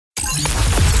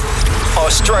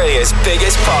Australia's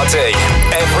biggest party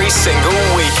every single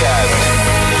weekend.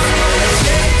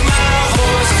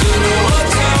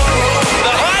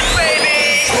 The Hype,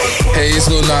 baby! Hey, it's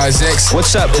Lil Nas X.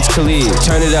 What's up? It's Khalid.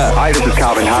 Turn it up. Hi, this is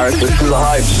Calvin Harris. This is The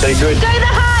Hype. Stay good. Go The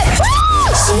Hype!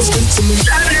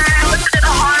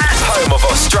 Home of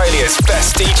Australia's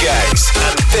best DJs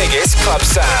and biggest club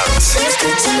sounds.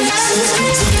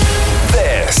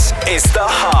 This is The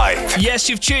Hype. Yes,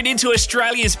 you've tuned into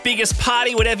Australia's biggest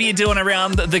party, whatever you're doing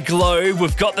around the globe.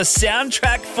 We've got the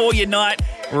soundtrack for your night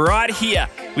right here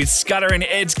with Scudder and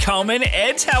Ed Coleman.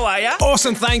 Ed, how are you?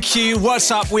 Awesome, thank you.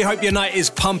 What's up? We hope your night is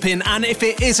pumping, and if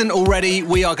it isn't already,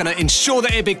 we are going to ensure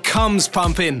that it becomes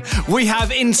pumping. We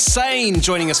have INSAIN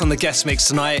joining us on the guest mix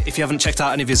tonight. If you haven't checked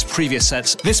out any of his previous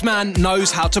sets, this man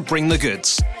knows how to bring the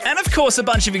goods. And of course, a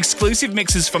bunch of exclusive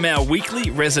mixes from our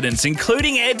weekly residents,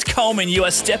 including Ed Coleman. You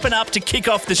are stepping up to kick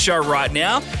off the show right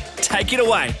now. Take it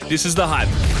away. This is The Hype.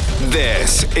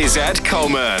 This is Ed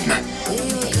Coleman.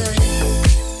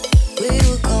 We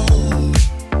were gold,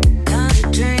 kind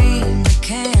of dream that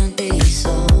can't be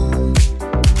sold.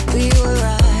 We were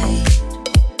right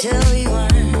till we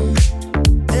weren't.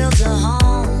 Built a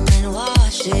home and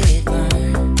watched it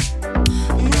burn.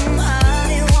 I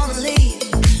didn't wanna leave,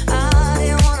 I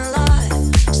didn't wanna lie.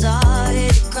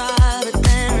 Started to cry, but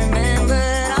then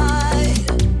remembered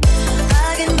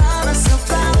I can buy myself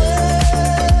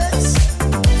flowers,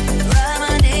 write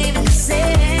my name in the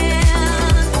sand.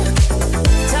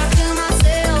 Talk to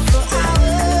myself for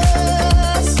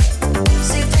hours,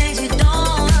 say things you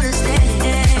don't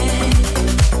understand.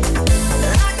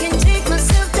 I can take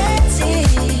myself dancing,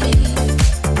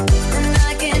 and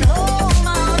I can hold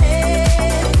my own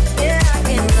head. Yeah, I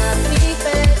can love me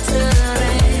better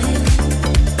than.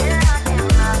 Yeah, I can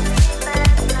love me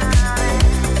better than.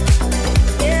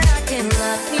 Yeah, I can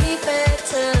love me better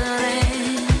than.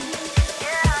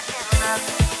 Yeah, I can love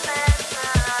me better than.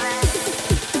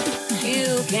 You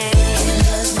can.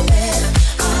 Love me better.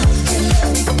 I can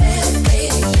love me better,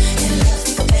 baby. Can love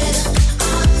me better.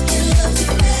 I can love me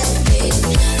better,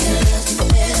 baby. Can love me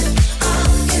better. I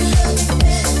can love me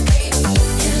better, baby.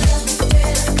 Can love me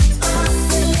better. I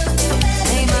can love me better.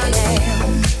 Paint my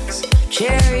nails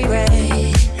cherry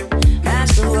red,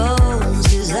 match the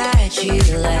roses that you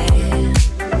laid.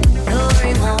 No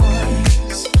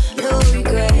remorse, no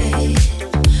regret.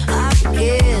 I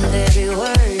forgive every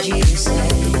word you say.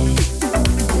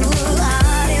 I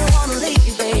didn't wanna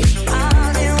leave, babe. I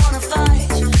didn't wanna fight.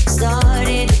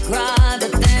 Started to cry,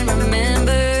 but then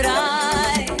remembered I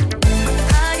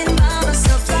can buy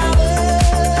myself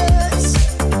flowers,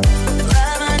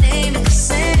 write my name in the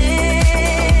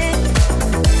sand.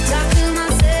 Talk to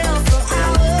myself for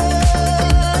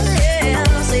hours, yeah.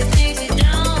 Say things you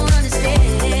don't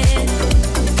understand.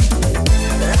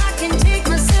 I can take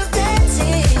myself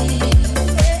dancing,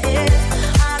 yeah.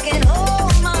 I can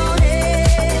hold my own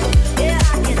head, yeah. I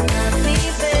can love me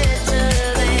better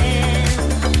than.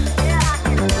 Yeah, I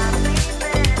can love me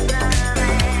better than.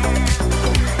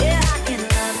 Yeah, I can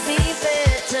love me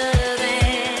better than.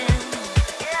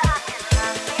 Yeah, I can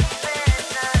love me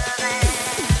better than.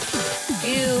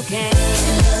 You can.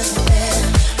 Love me better.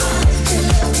 I can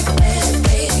love me better,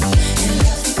 baby. Can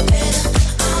love me better.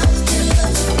 I can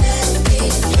love me better,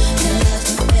 baby. Can love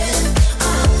me better.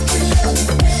 I can love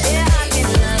me better. Yeah, I can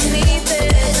love me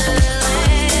better than.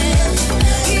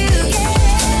 You can.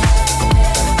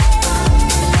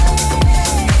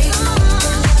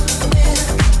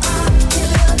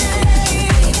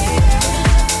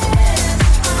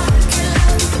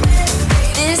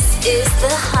 This is The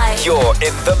Hype. You're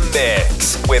in the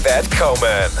mix with Ed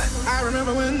Coleman. I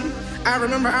remember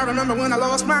when I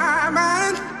lost my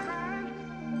mind.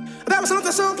 There was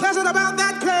something so pleasant about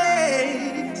that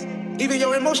place. Even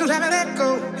your emotions have an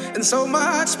echo in so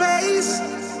much space.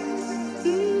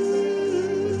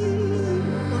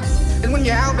 And when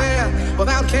you're out there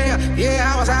without care,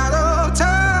 yeah, I was out of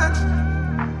touch.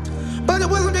 But it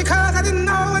wasn't because I didn't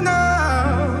know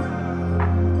enough.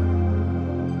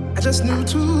 I just knew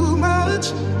too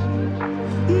much.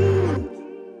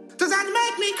 Does that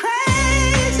make me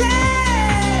crazy?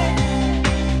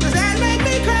 Does that make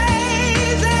me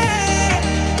crazy?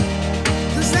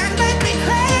 Does that make me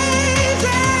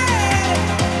crazy?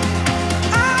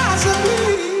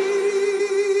 Possibly.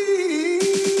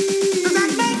 Does that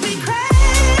make me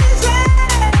crazy?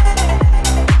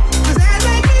 Does that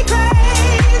make me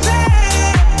crazy?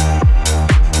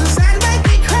 Does that make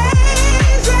me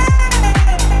crazy?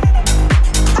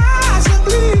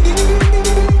 Possibly.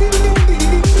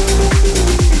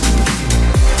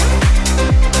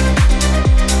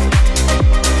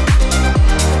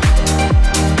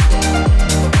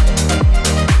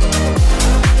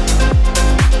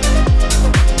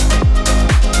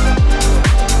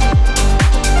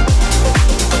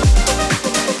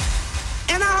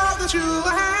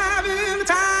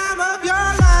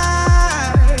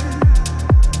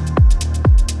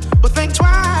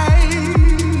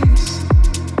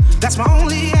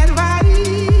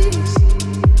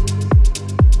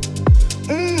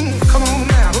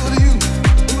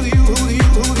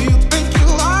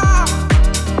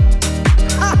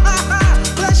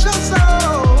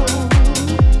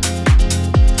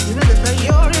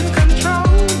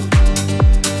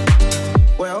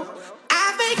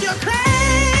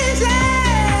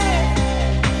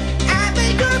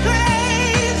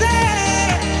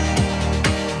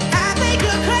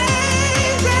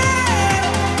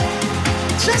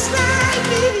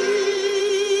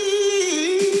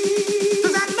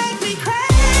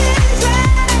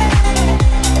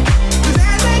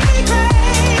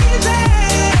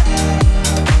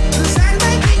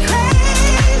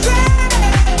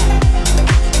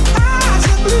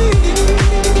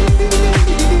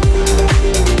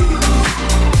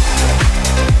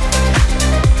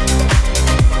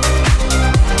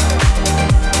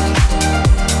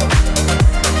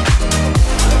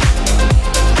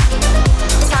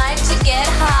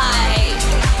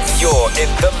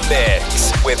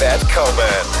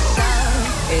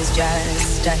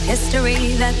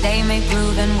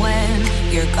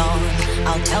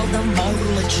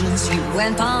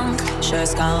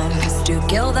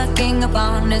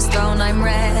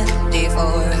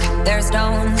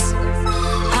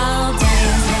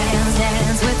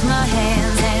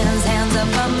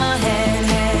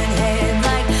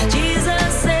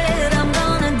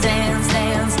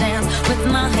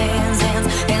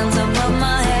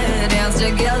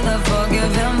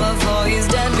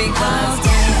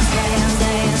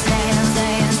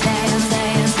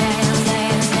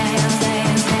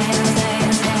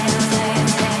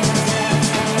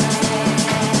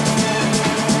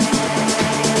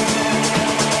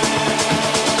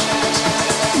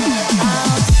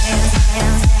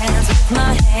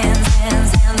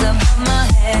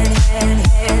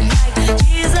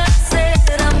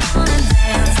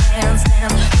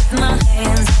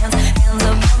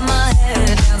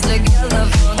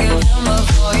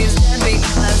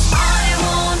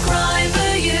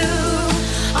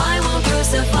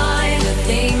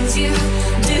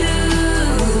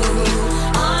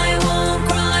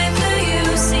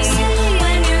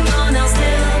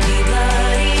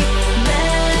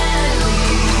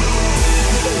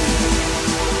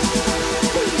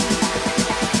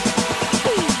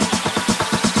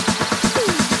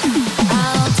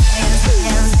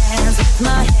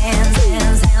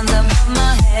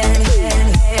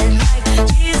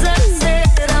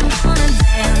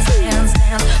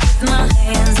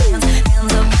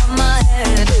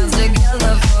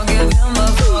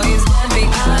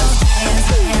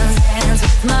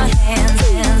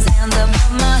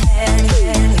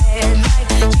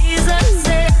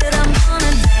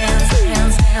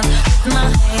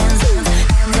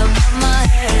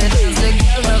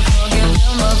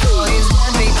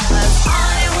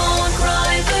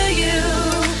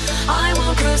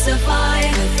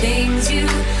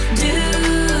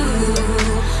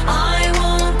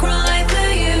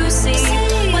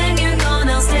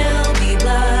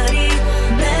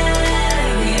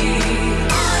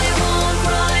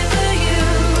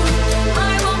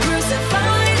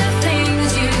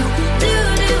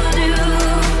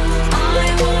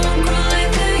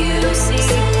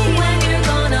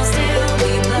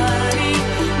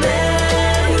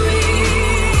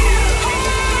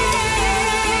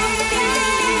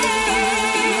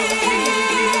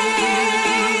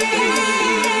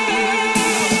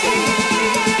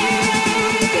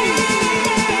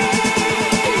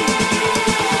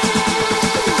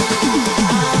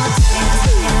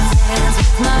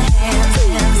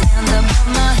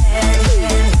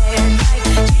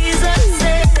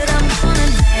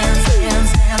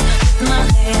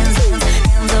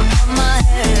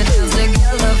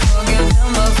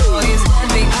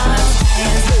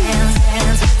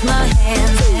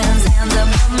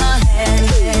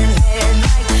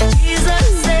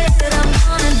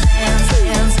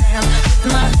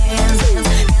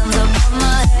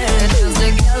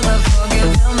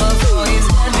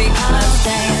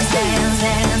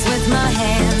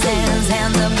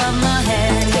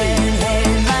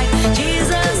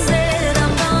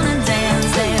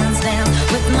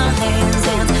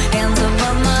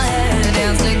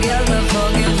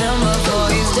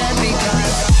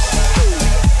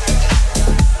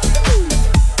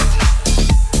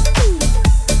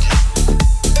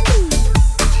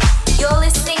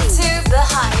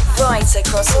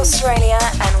 across Australia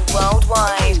and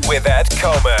worldwide. With Ed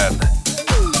Coleman.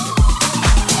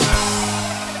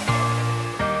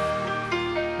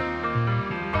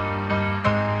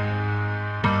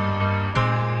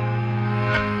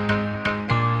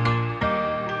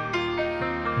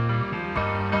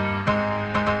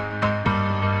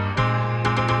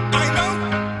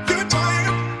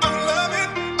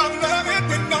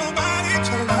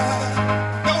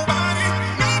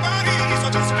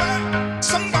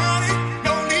 Somebody,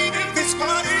 no need in this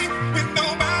party with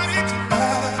nobody to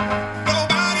love.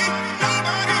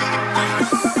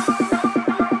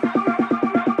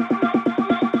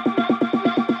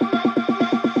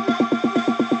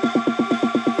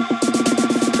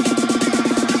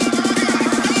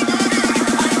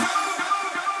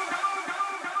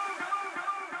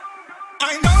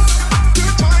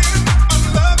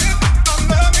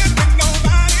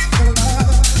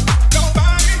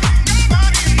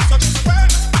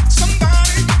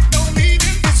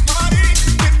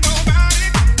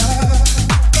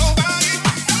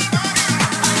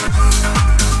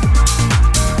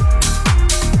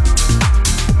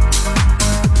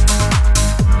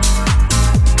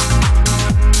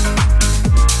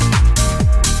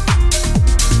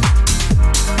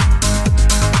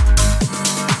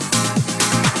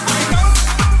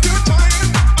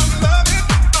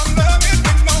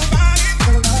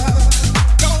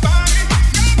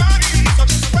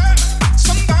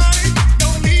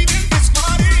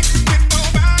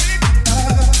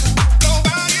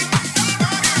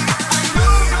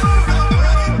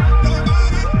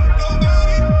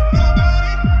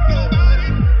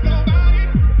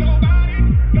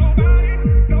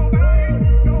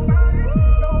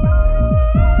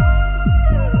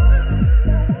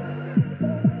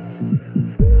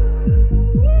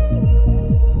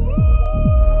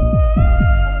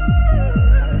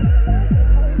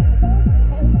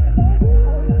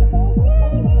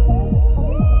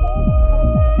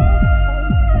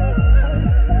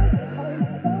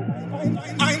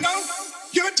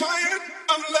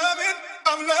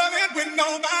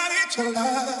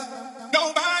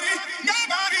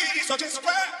 So just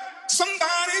grab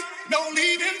somebody, no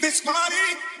leaving this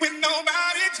party with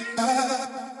nobody to love.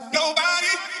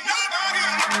 Nobody, nobody.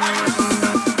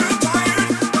 You're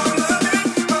tired of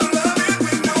loving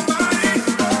with nobody.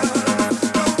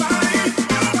 Nobody,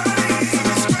 nobody. So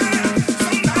just grab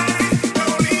somebody, no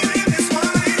leaving this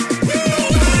party with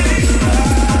nobody to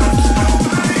love.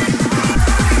 Nobody,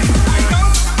 nobody. I know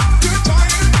you're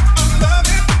tired of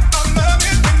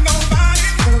loving with nobody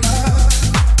to love.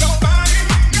 Nobody,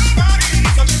 nobody.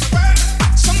 So just grab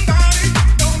somebody,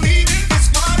 no leaving this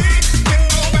party with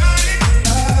nobody to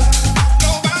love.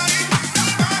 Nobody,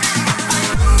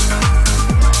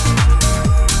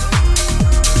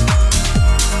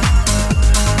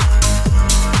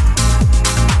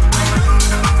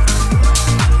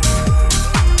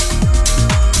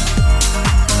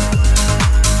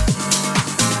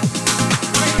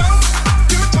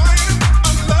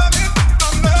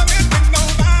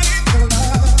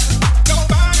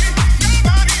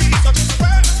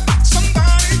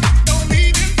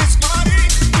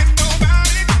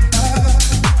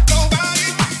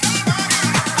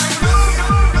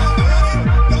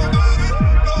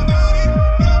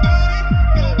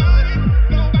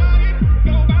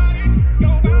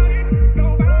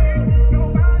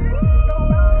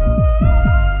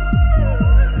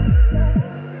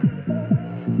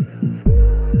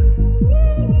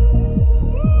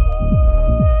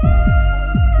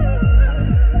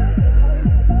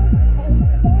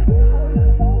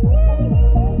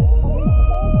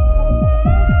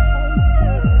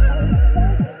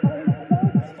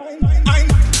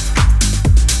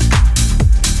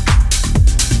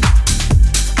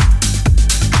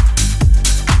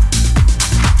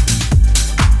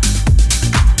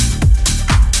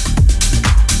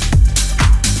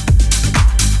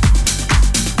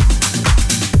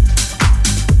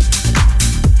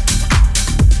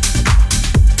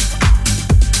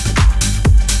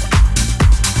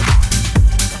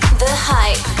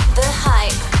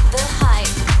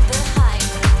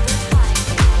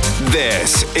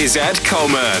 This is Ed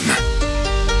Coleman.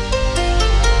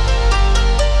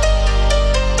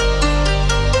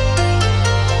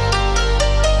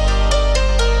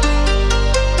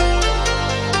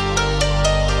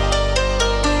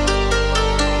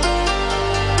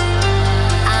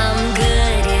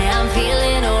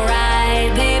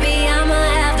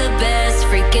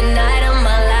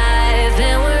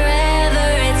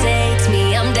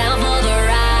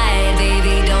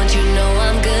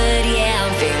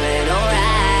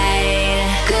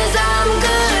 Cause I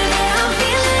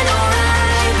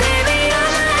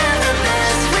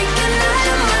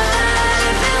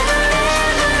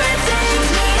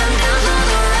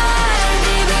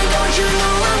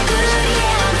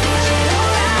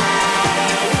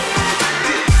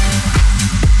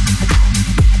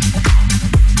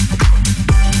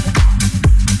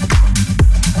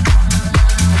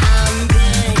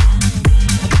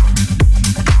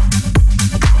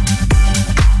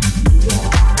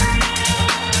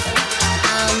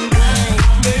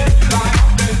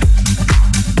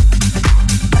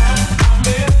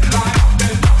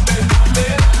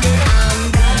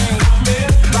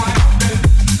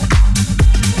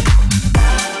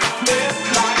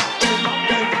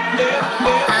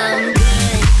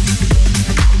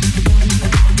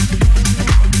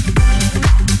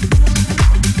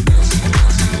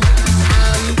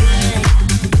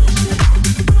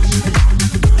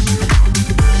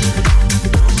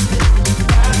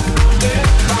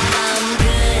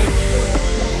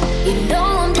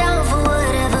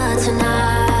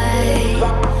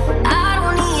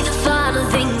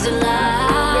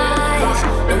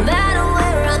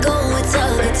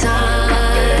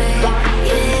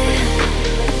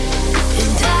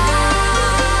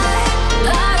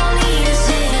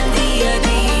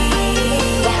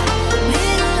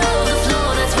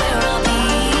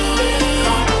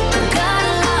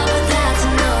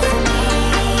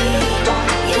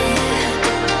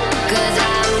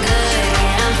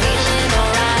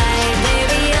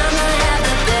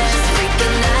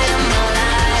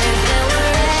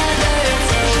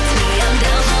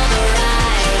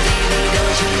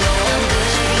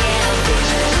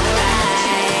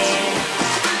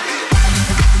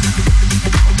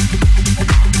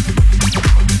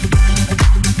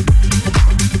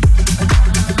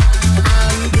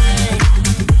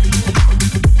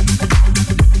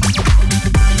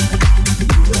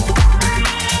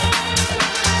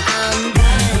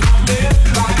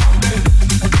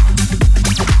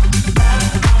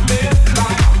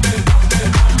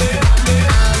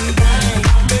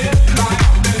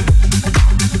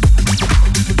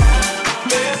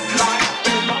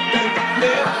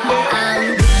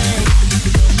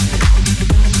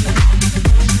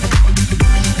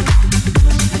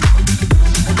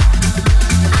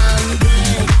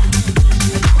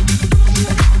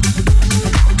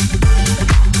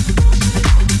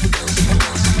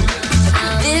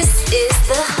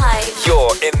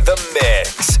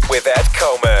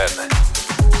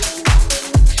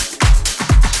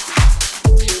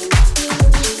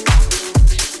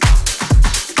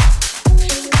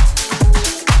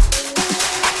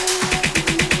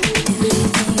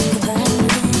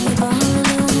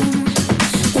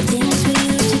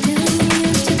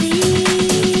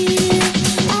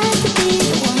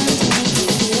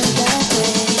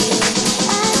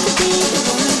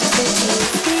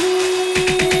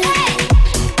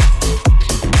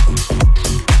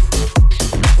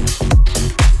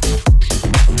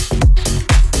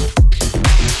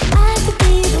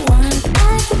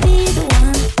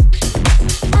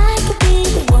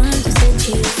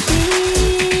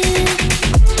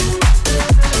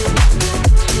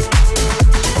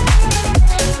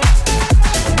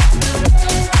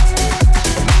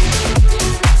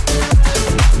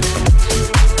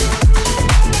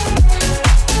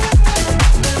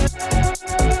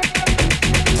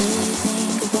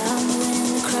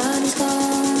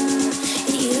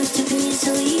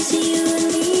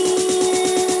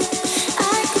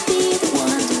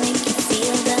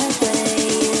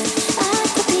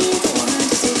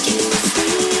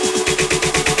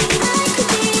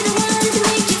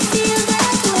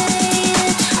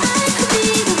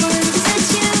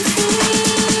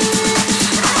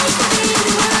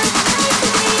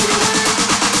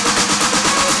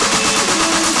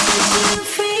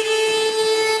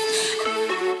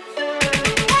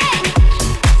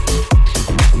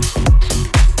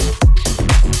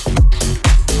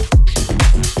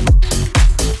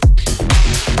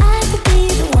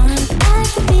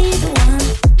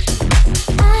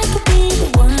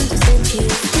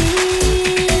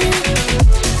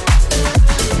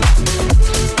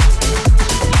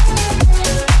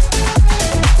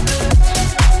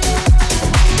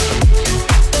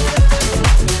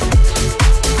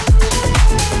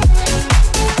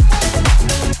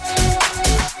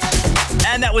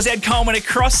INSAIN, that was Ed Coleman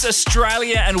across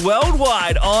Australia and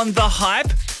worldwide on The Hype,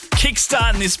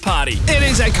 kickstarting this party. It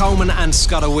is Ed Coleman and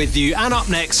Scudder with you. And up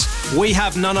next, we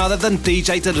have none other than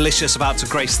DJ Delicious about to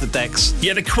grace the decks.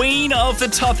 Yeah, the queen of the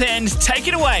top end. Take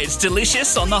it away. It's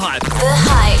Delicious on The Hype. The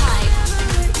Hype.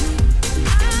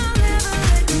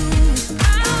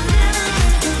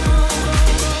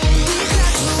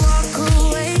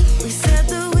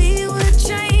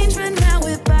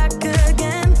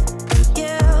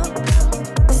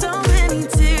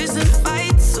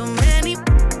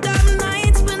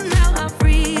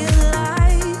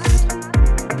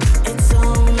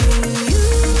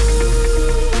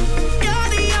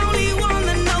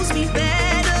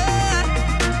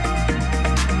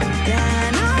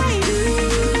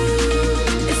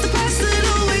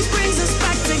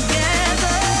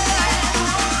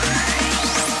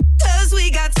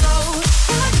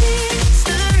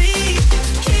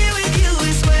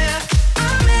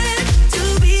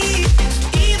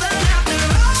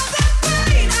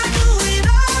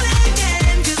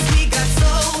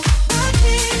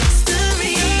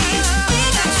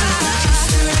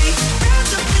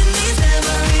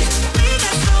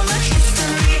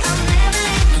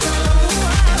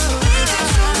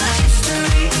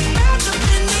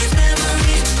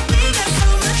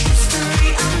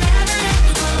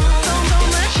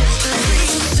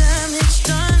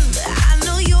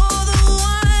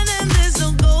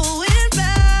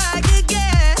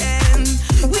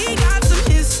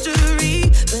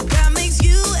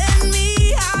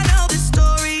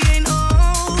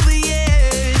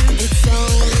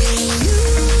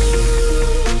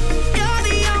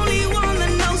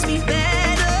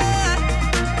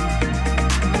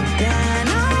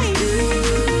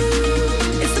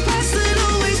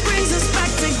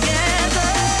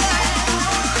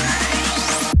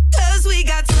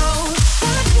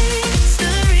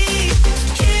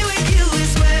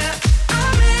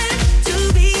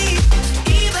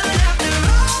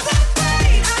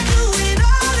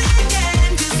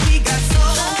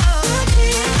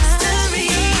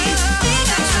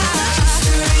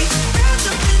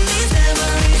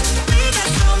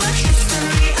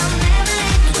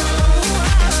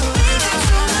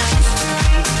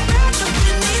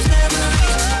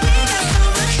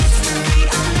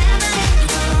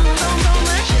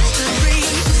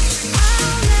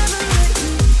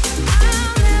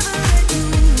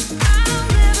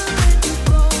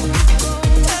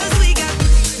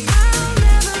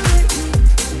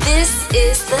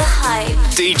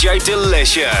 DJ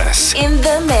Delicious in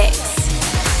the mix.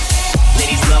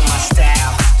 Ladies love my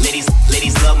style. Ladies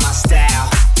love my style.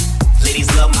 Ladies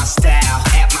love my style.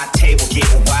 At my table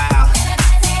getting wild.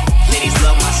 Ladies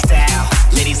love my style.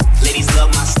 Ladies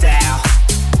love my style.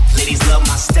 Ladies love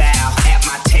my style. At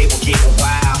my table getting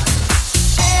wild.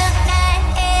 Tonight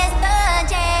is the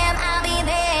jam. I'll be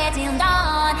there till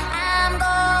dawn. I'm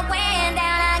going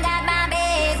down. I got my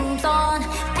big boots on.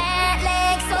 Pant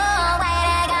legs so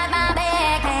wide. I got my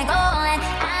backpack on.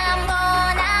 I'm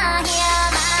gonna hear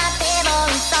my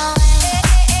favorite song.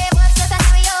 Hey, what's the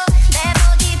scenario? They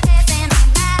both keep passing me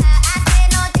by. I said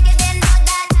no ticket, then no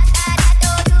that.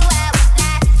 Don't do I was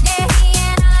that. They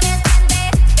and all this and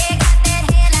they got that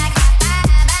hair like high five.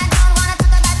 I don't wanna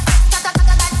talk about sex, talk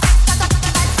about sex, talk about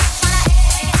sex. Wanna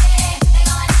hey, they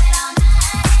going at it all night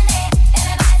and day.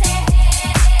 Everybody say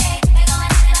hey, they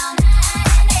going at it all night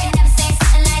and day. Never say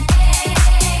something like hey,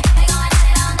 they going at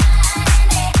it all night and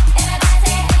day. Everybody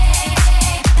say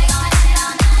hey, they going at it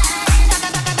all night and talk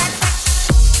about sex.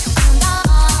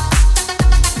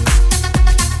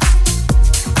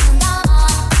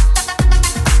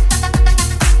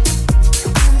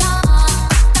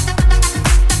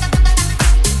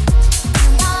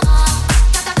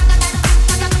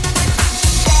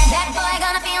 That boy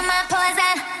gonna feel my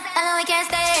poison. I know he can't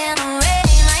stay in the rain.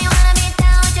 Now you wanna be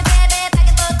down with your baby, back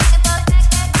and forth, back and forth,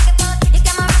 back and forth. You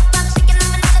got my rough up, shaking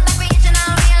them another back, reaching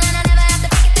out real, and I never have to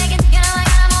take it. You know I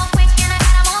got 'em on quick and I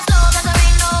got 'em on slow, 'cause there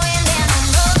ain't no wind in the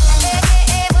road.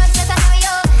 Hey, what's the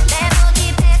scenario? They both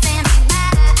keep passing me by.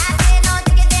 I said no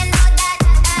ticket, then no that.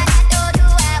 Don't do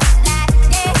I was that.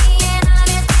 Yeah, he and all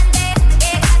this and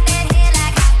they got that hair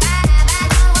like high five. I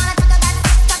don't wanna talk about sex,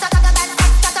 talk about sex,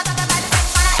 talk about sex.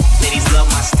 Ladies love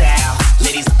my style.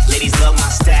 Ladies love my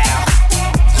style.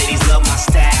 Ladies love my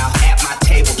style. At my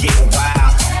table getting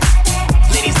wild.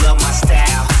 Ladies love my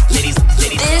style. Ladies.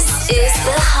 This is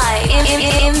the Hype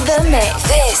in the mix.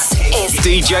 This is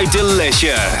DJ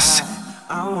Delicious.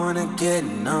 I wanna get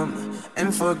numb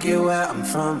and forget where I'm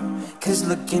from. Cause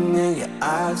looking in your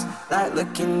eyes, like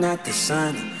looking at the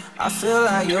sun. I feel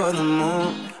like you're the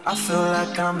moon, I feel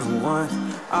like I'm the one.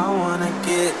 I wanna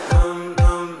get numb,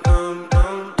 numb, numb,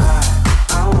 numb.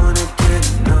 I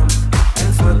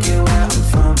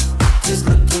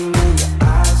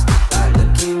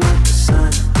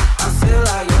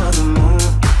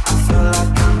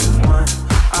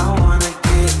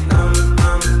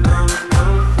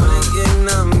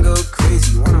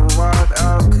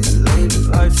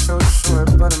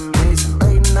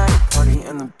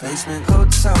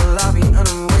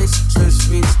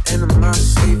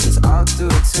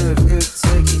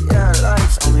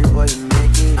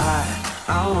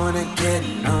wanna get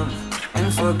numb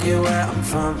and forget where I'm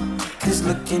from. Cause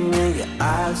looking in your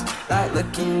eyes, like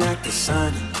looking at the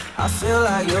sun. I feel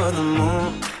like you're the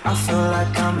moon, I feel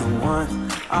like I'm the one.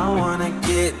 I wanna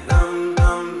get numb,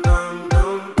 numb, numb,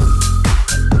 numb.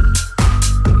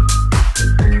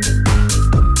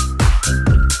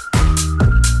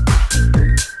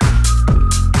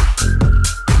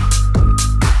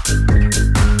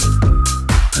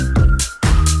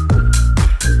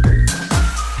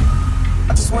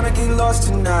 I just wanna get lost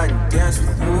tonight and dance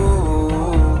with you.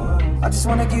 I just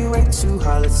wanna get way too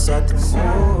high, let's set the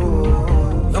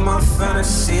mood. You're my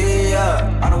fantasy,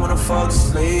 yeah. I don't wanna fall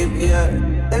asleep, yeah.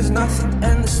 There's nothing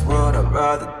in this world I'd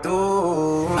rather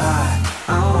do.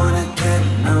 I wanna get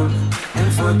numb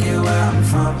and forget where I'm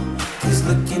from. Cause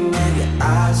looking in your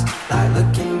eyes, like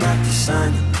looking at the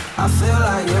sun. I feel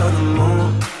like you're the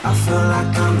moon, I feel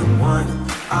like I'm the one.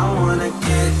 I wanna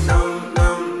get numb,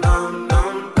 numb, numb,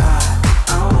 numb.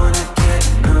 I wanna get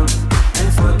numb and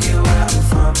forget where I'm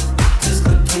from. Just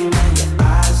looking in your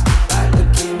eyes, like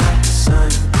looking at the sun.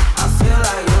 I feel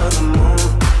like you're the moon,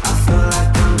 I feel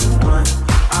like I'm the one.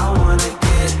 I wanna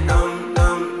get numb,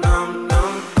 numb, numb,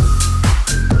 numb.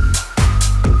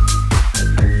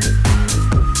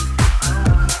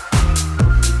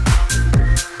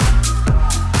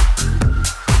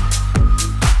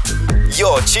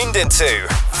 You're tuned into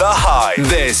The Hype.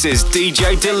 This is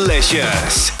DJ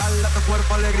Delicious. Dale a tu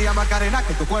cuerpo alegría Macarena,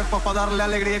 que tu cuerpo es para darle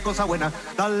alegría y cosa buena.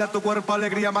 Dale a tu cuerpo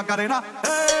alegría Macarena,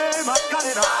 hey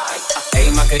Macarena. Hey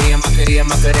Macarena, Macarena,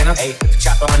 Macarena. Hey,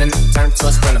 chop on and turn to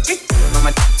a sprinter.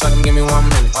 Mama, tell him give me 1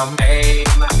 minute. Hey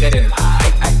Macarena,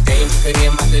 hey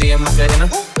Macarena, Macarena, Macarena.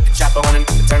 Chop on and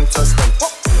turn to a sprinter.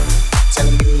 Tell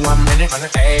him give me 1 minute.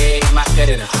 Hey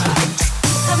Macarena.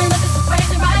 Got me looking so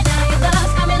crazy right now. Your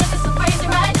love's got me looking so crazy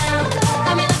right now.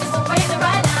 Got me looking so crazy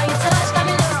right now. Your touch got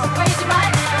me looking so crazy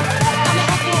right now. Got me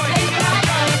hoping you save me right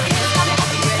now. Your kiss got me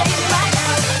hoping you save me right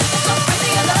now. So crazy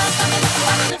your love, got me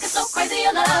looking so crazy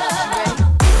your love.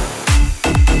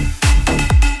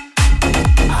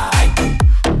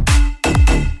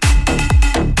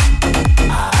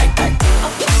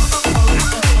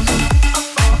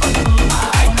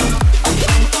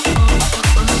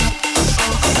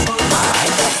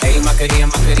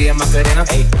 Macarena, Macarena,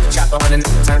 hey, chop on and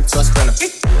turn to a sprinter.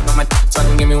 Mama, tell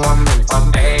him give me 1 minute.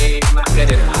 Hey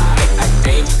Macarena,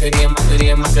 hey Macarena,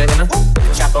 Macarena, Macarena.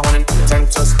 Chop on and turn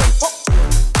to a sprinter.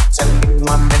 Tell him give me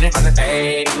 1 minute.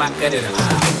 Hey Macarena.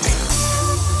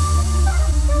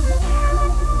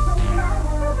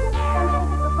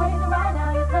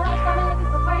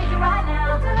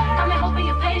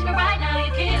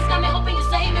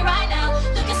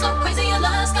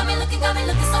 Got me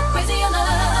looking so crazy your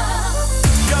love.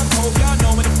 Young Cole, y'all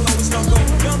know when the flow is loco.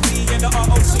 Young B and the ROC.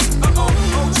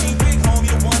 OG, big homie,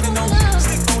 the one and only.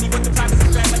 Stick bony, but the pockets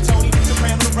are fat like Tony.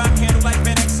 Soprano, the rock handle like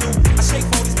Ben X2. I shake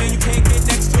bonies, man, you can't get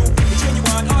next to. The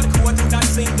genuine article, I do not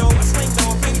sing though. I sling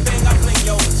though, if anything, I fling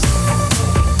yo.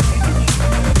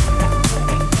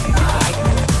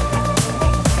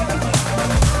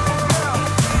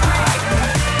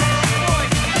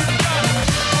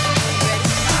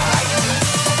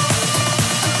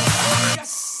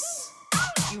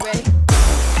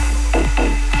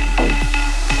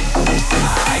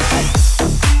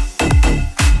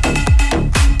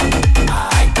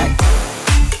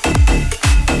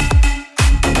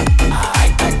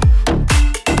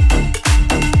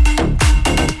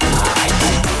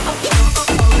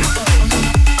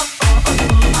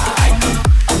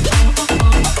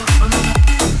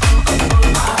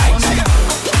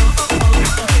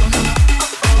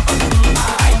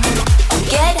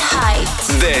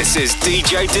 This is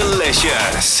DJ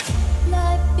Delicious.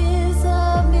 Life is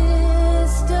a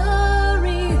mystery.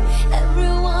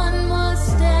 Everyone must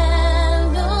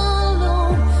stand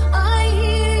alone. I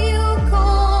hear you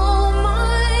call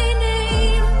my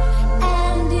name,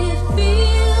 and it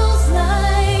feels like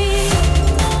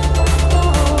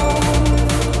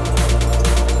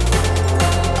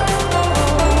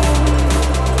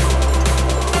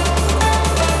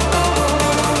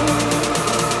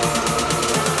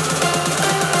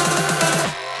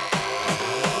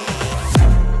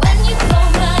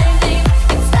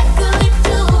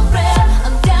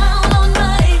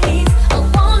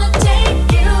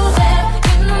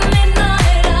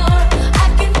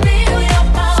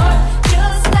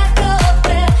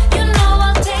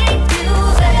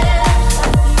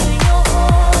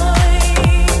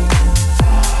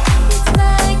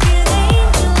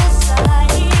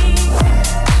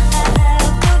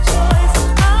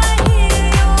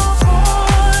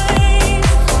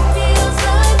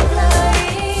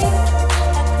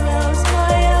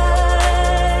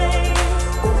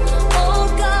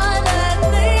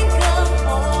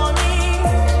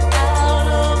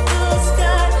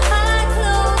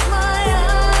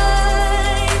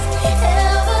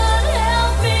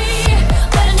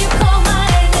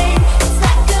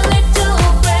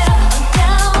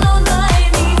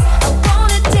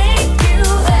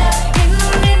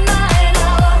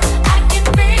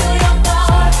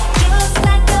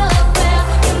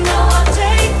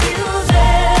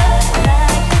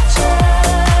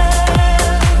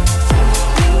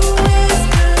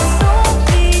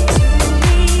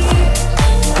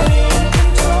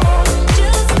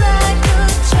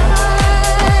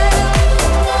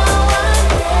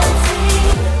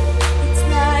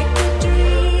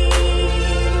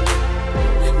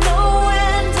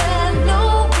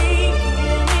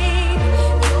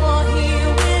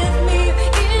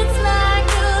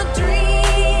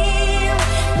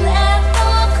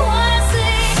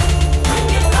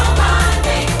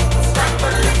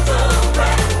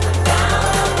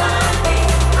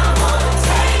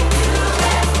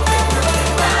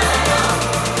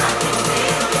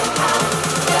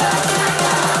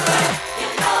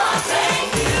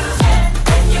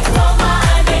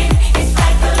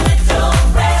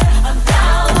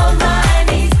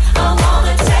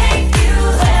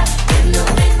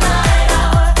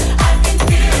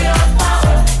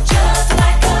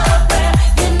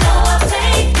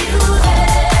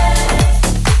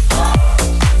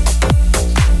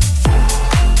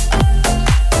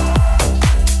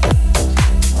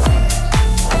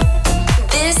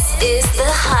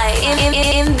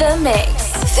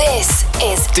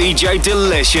DJ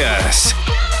Delicious.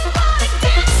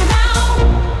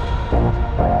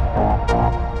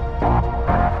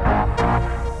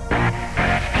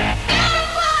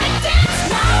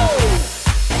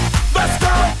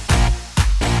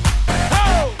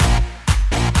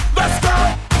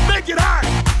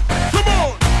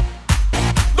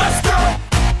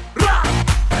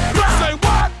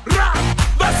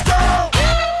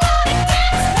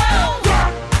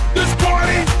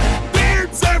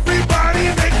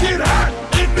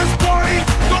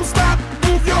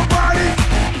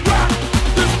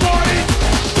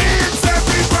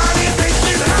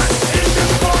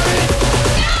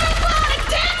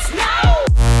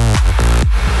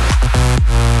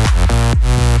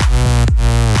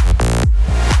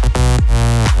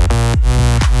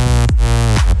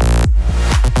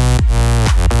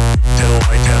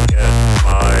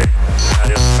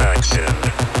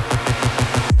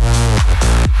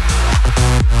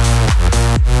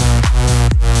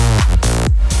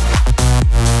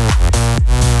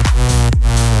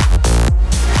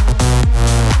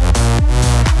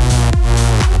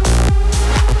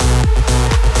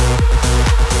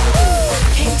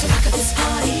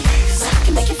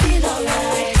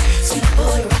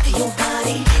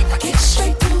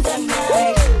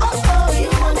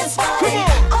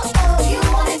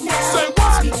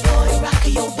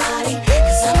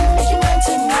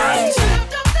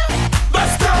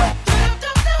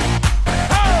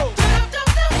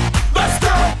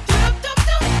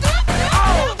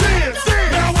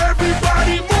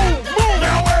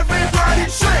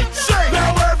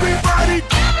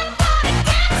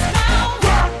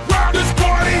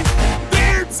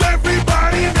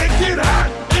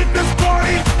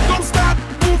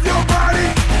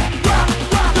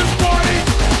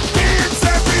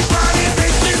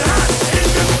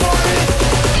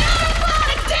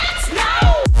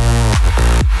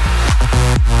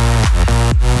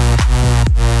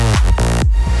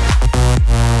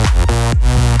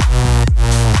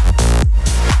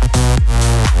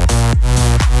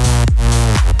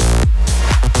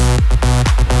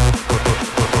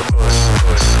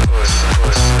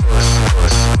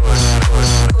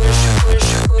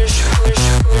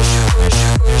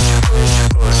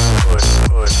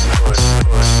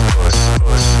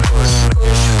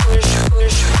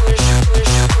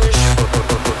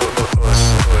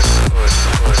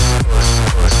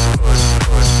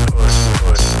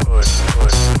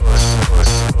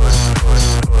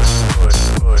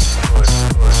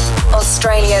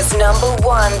 Australia's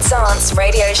 #1 dance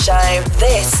radio show.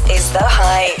 This is The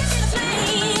Hype.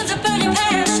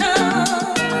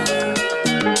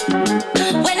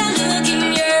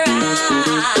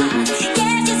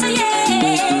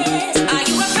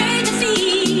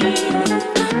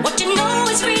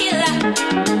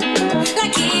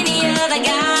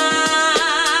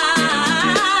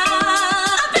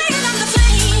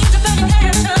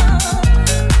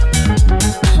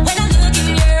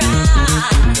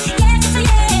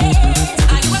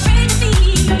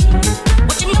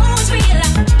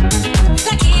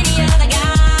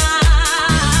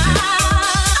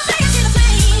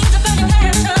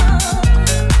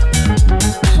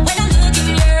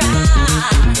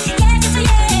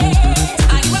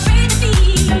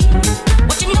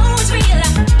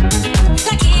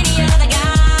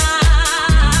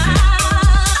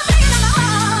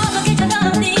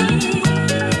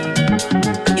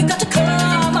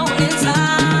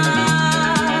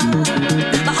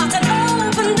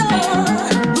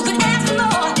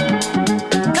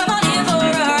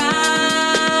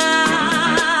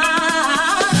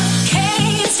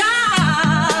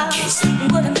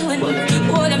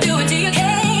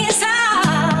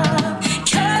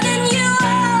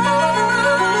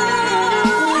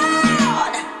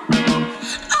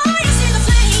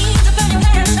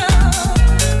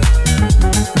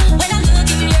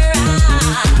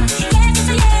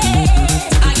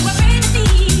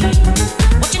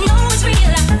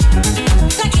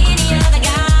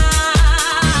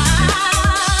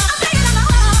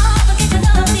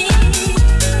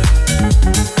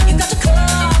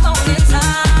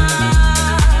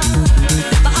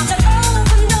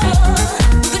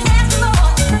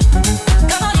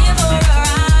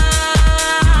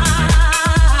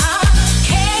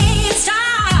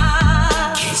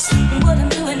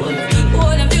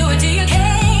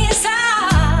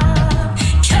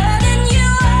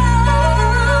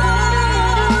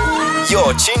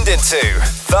 You're tuned into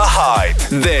The Hype.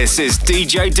 This is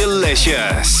DJ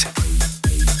Delicious.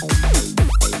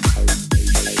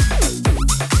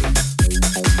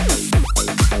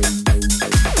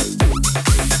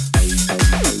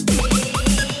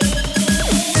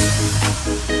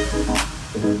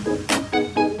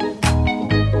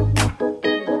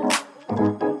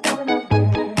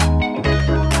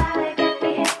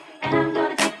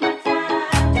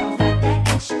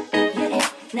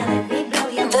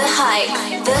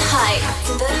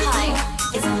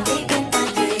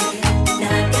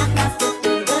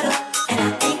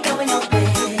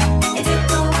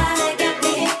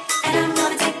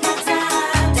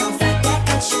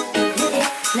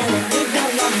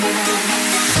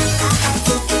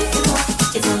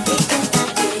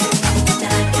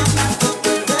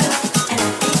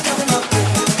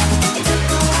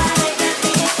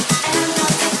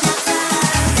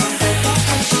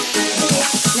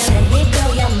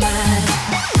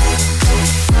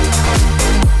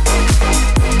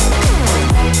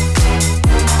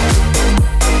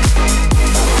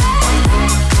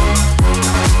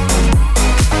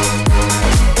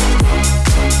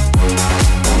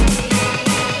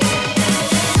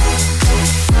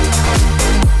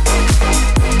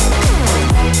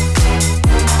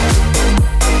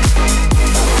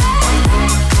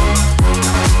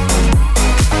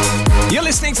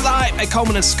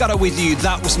 Coleman and Scudder with you.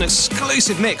 That was an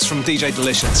exclusive mix from DJ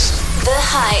Delicious. The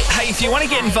Hype. Hey, if you want to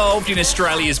get involved in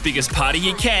Australia's biggest party,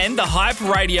 you can. The Hype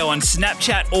Radio on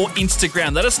Snapchat or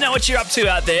Instagram. Let us know what you're up to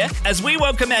out there as we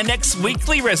welcome our next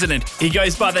weekly resident. He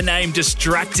goes by the name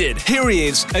Distracted. Here he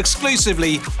is,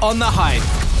 exclusively on The Hype.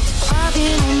 I've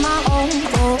been on my own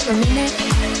for a minute.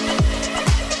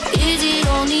 Is it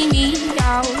only me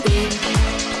out there?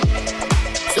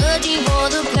 Searching for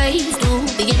the place to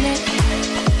begin it.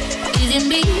 Is it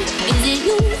me? Is it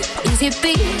you? Is it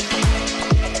me?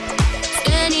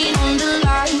 Standing on the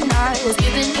line I was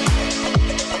given.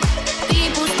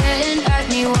 People staring at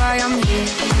me while I'm here.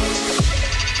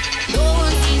 No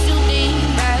one seems to think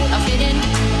that I fit in,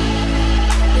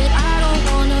 but I don't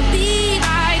wanna be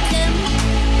like them.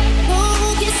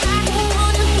 Oh, yes, I don't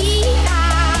wanna be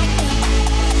like them.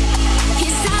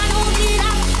 Yes, I know that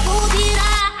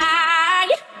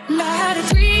I had a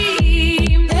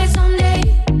dream that someday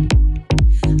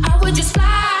I would just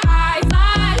fly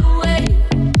away.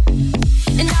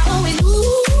 And I always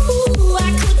knew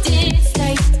I couldn't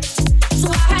stay, so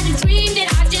I had a dream that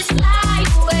I'd just fly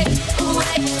away.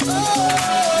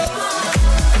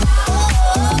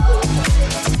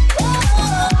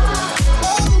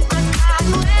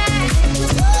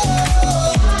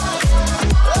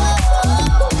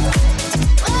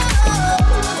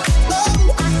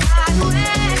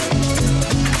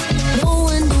 No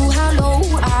one knew how low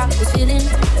I was feeling.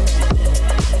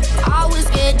 I was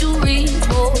scared to reach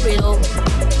for it all,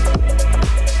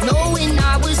 knowing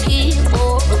I was here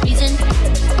for a reason.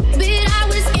 But I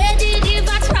was scared that if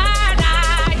I tried,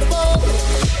 I'd fall.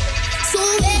 So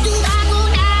where do I go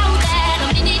now that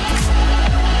I'm in it?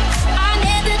 I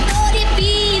never thought it'd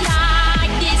be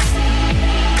like this.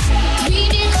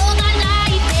 Dreaming all my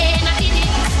life and I did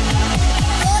it.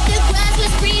 Thought the grass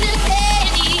was greener than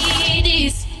it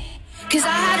is. 'Cause I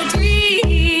had a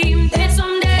dream that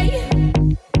someday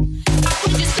I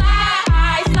could just fly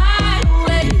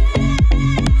away.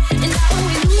 And I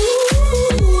always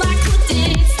knew I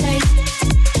couldn't stay,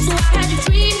 so I had a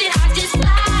dream that I'd just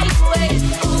fly away.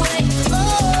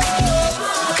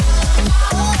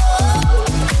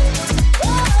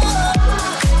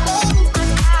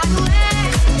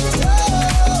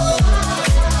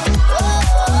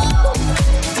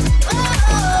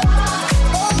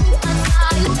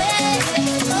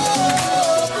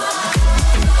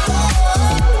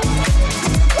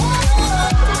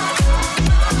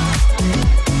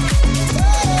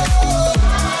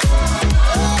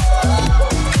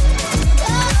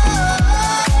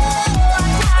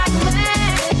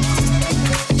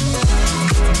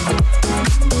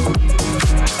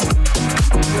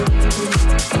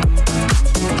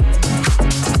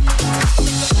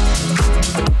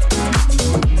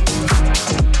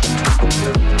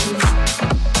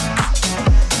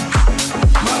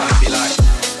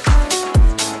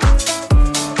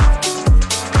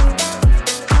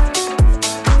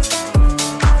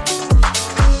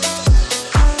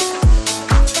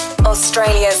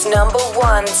 Australia's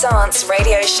 #1 dance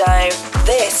radio show.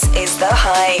 This is The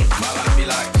Hype.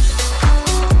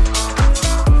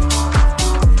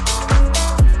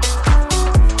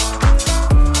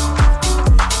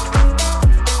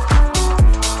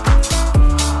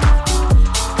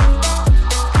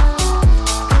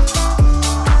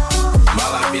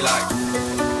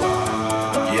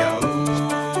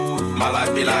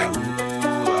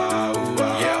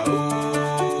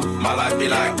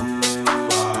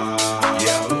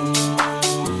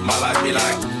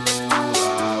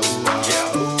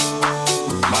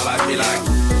 My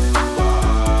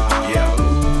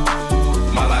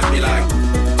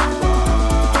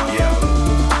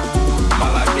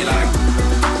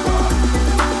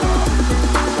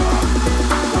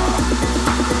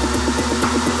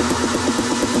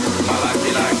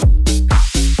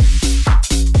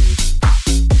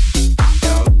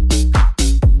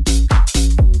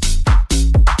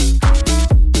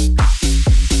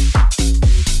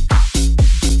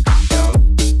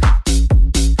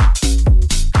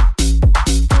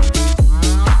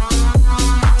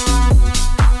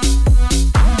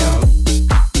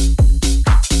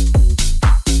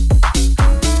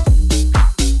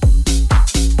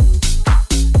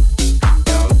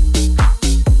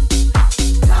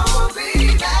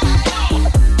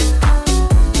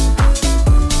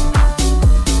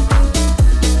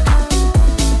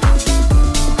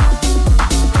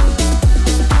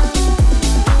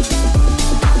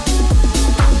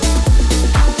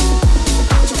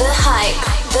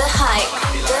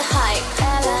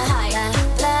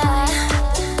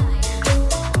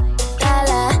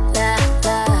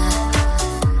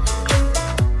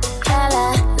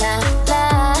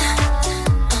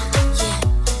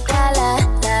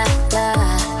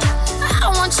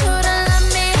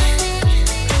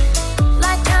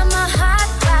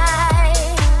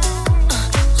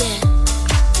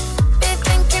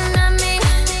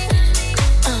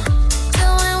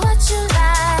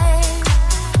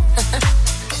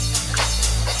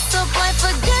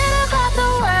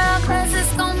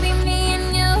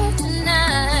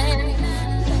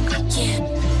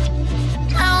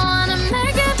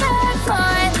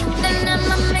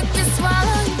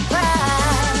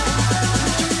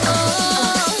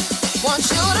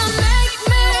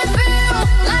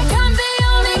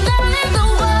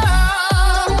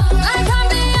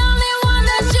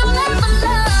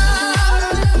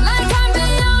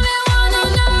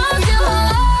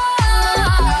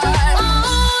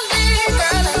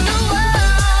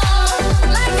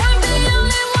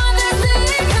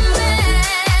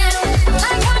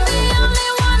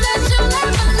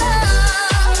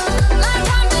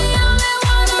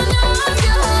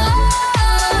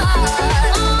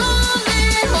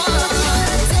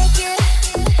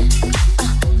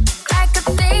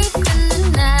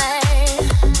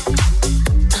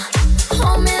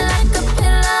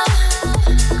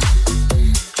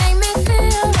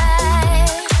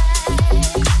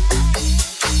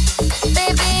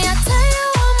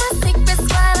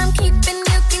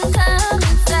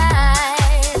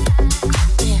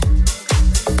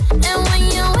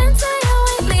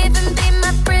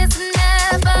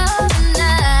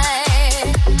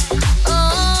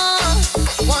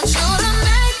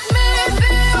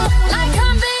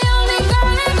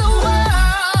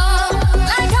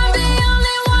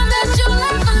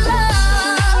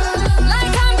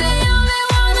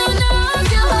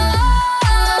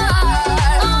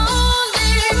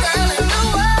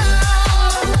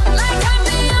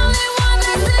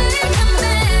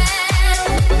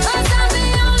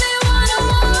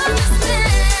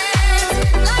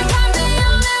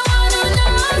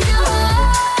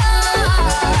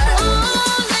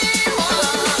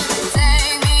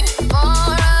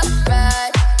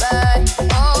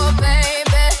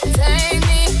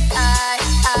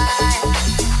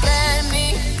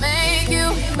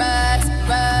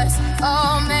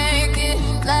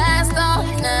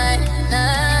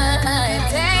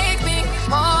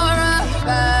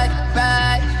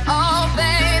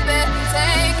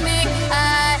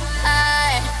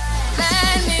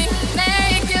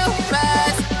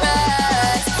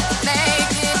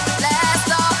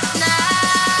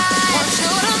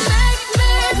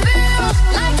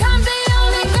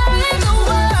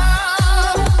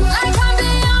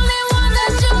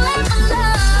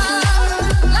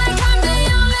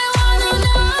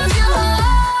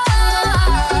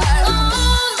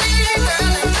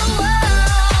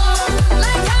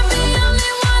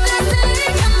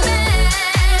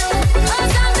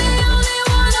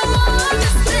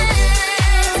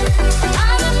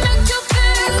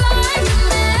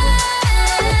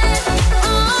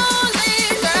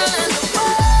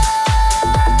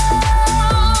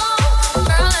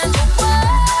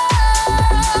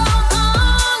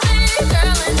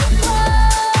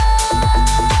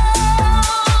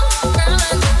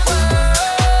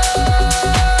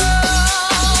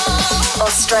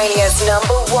Australia's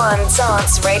 #1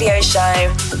 dance radio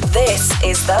show. This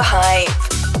is The Hype.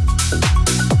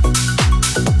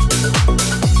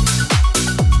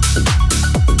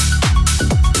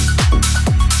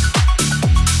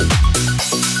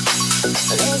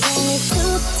 There's only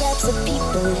two types of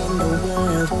people in the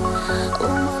world. The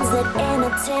ones that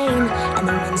entertain and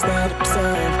the ones that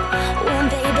observe. Well,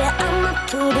 baby, I'm a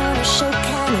put on a show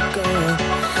kind of girl.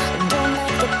 Don't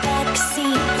like the back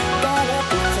seat, gotta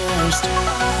be first.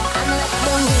 I'm like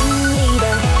the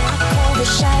ringleader, I call the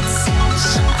shots.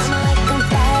 I'm like a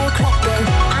firecracker,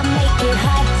 I make it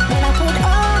hot when I put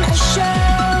on a show.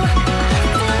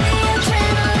 Feel the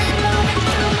adrenaline moving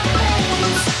through my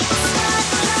veins.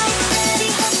 Spotlight ready,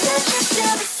 hope that you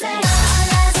feel the same. All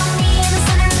eyes on me in the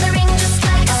center of the ring, just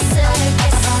like a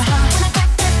circus. When I crack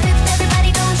that whip, everybody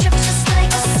gon' trip just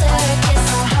like a circus.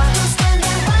 Don't stand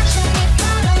there watching me,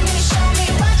 follow me, show me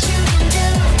what you can do.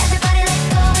 Everybody let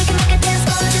go, we can make a dance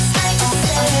floor just like a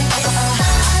circus.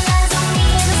 All eyes on me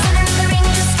in the center of the ring,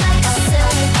 just like a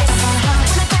circus. When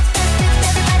I crack that whip,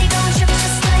 everybody gon' trip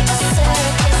just like a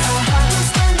circus. Don't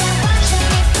stand there watching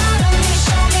me, follow me,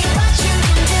 show me what you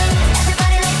can do.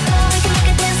 Everybody let go, we can make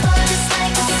a dance floor just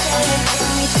like a circus.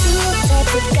 Only two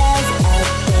types of guys out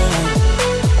there.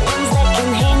 Ones that can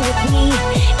hang with me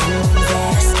and ones that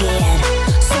are scared.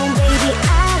 So baby,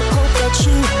 I hope that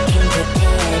you can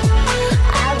prepare.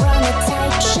 I run a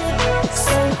tight ship,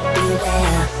 so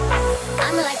beware.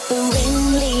 I'm like the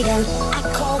ringleader, I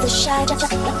call the shots.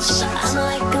 I'm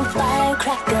like a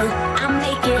firecracker, I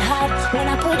make it hot when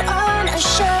I put on a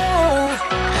show.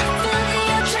 Feel the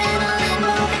adrenaline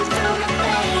moving through my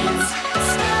veins.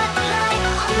 Spotlight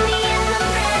on me and I'm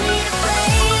ready to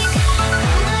break.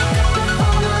 I'm like a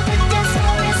performer, the dance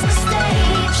floor is the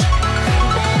stage.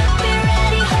 Better be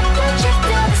ready, hope that you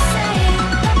feel the same.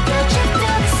 Hope that you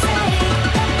feel the same.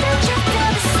 Hope that you feel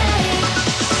the same.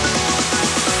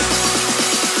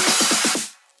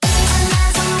 All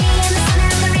eyes on me in the center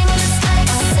of the ring, just like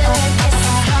a circus.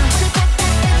 When I crack that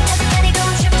whip, everybody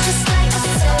gon' trip just like a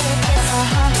circus.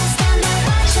 Don't stand there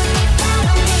watching me,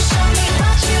 follow me, show me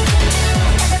what you can do.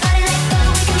 Everybody let go,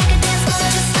 we can make a dance floor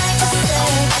just like a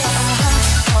circus.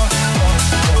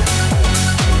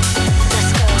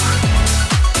 Let's go.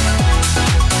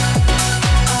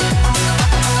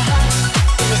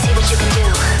 Let me see what you can do.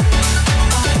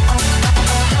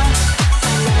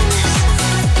 I'm running this.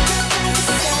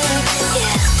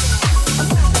 Yeah.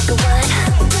 Like a what?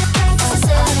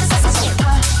 Circus.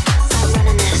 I'm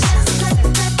running this.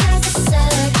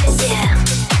 Circus. Yeah.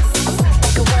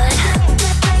 Like a what?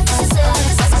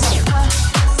 Circus.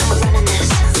 I'm running this.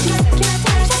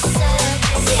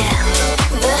 Circus. Yeah.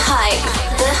 The Hype,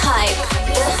 The Hype,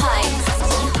 The Hype.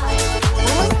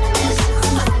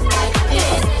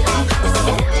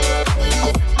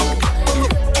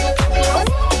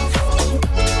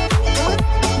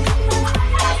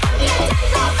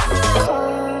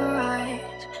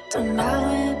 Alright, the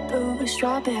Malibu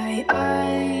strawberry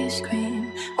ice cream.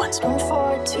 1 spoon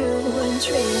for 2 and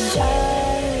 3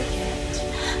 jackets.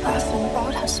 Laughing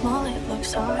about how small it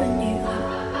looks on you.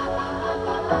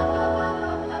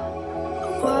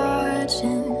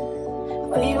 Watching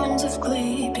reruns of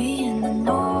Glee, being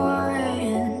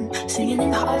annoying, singing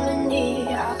in harmony. I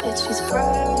bet she's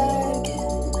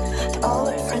bragging to all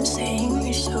her friends, saying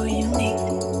you're so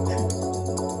unique.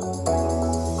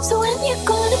 So when you're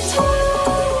gonna tell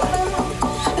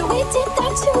that we did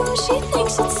that too, she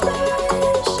thinks it's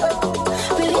special,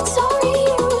 but it's all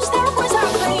reused. That was our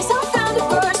place, I found it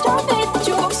first. Our favorite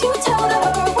jokes you tell her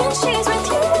when she's with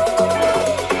you.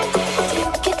 Do you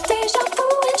get deja vu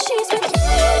when she's with you?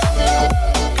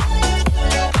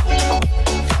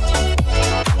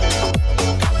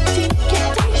 Do you get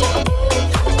deja vu?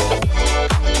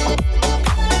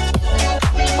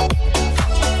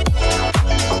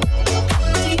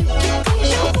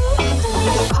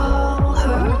 Call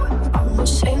her,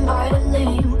 almost say my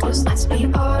name, 'cause let's be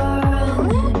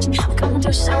honest, we're gonna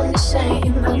do something the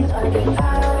same. I'm not an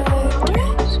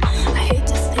actress, I hate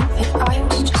to think that I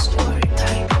was just your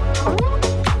type.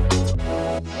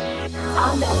 I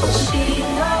bet that she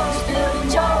knows Billy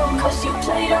Joe, 'cause you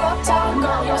played her uptown,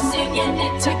 girl. You're singing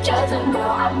it together,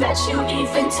 girl. I bet you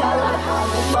even tell her how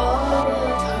you love her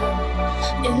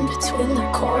in between the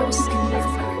chorus and the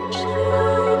verse.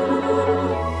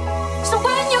 So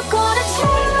when you're gonna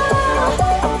tell,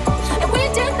 and we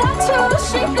did that too,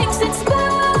 she thinks it's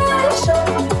special,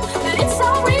 but it's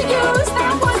all reused.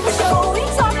 That was the show we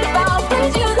talked about.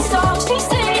 Brings you the song, she's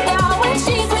singing now when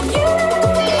she's with you.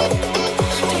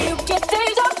 Do you get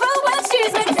deja vu when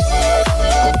she's with you?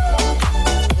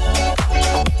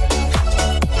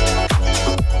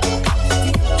 Do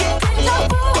you get deja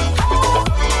vu?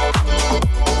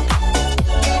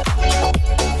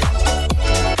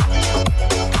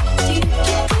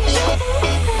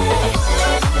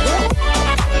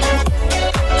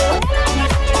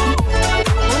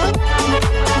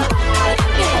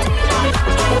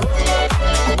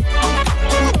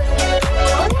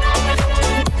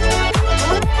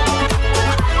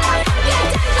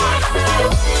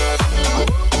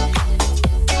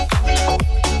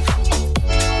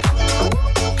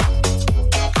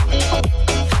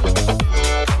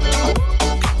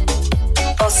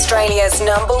 Australia's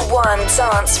 #1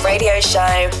 dance radio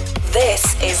show.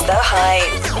 This is The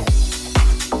Hype.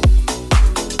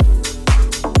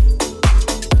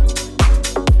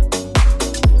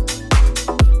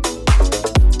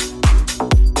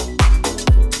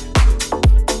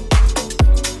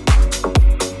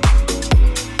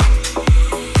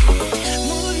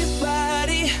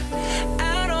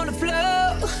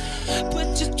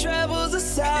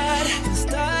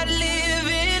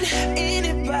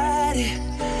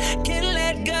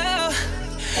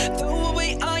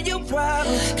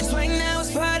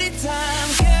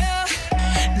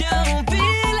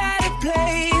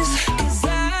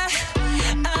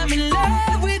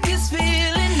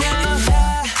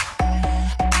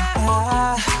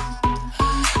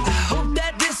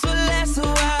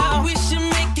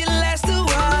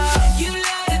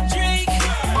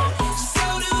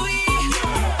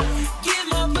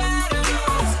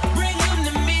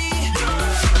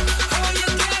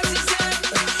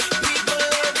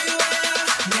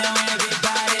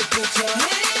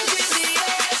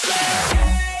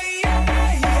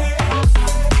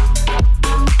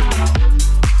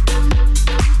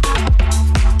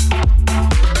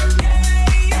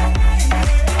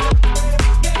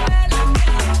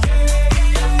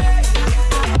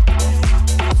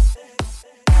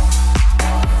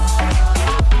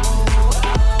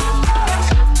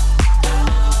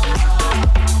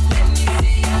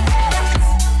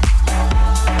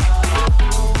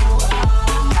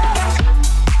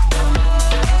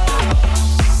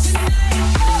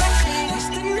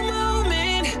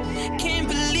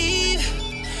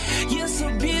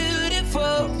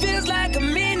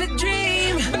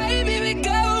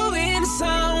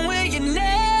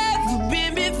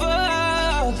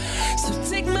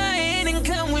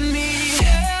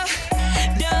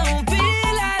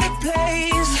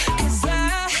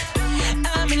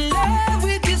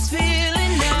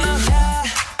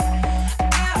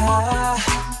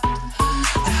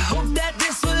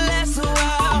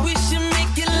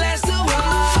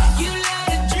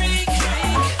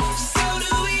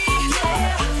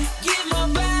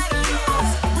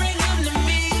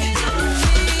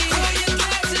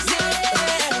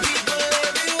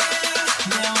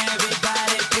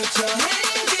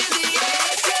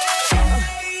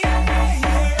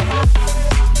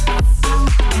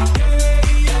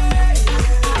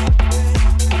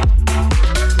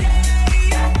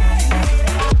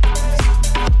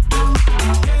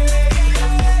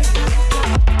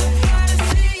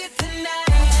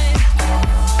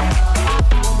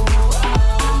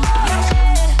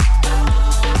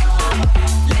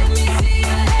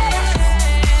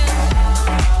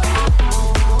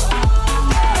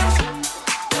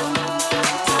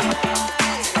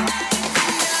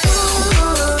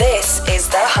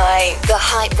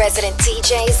 Resident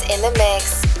DJs in the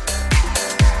mix.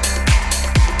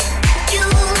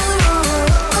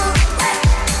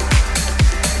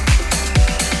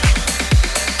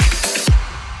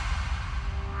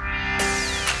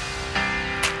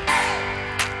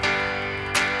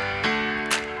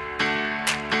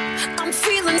 I'm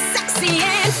feeling sexy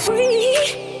and free,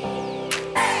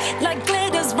 like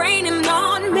glitter's raining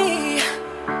on me.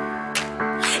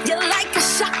 You're like a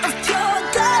shot of pure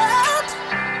gold.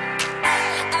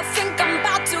 I think I'm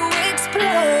about to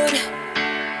explode.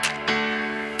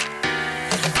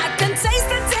 I can taste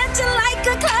the tension like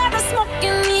a cloud of smoke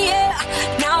in the air.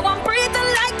 Now I'm breathing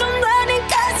like I'm running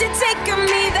 'cause you're taking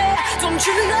me there. Don't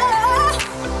you know?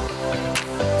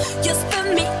 You spin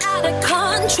me out of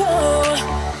control.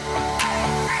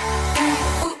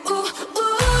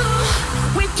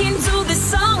 We can do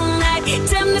this all night.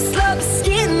 Damn, this love is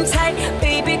skin tight.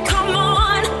 Baby, come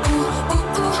on.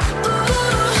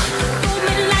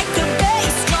 Booming like a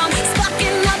bass drum,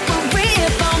 sparking up a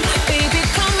rhythm. Baby,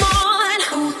 come on.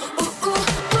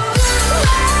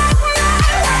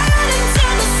 Ride into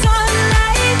the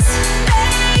sunlight.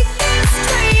 Make this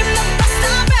dream the best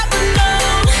I've ever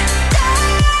known.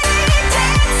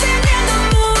 Dancing in the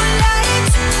moonlight.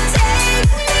 Take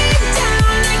me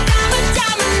down like I'm a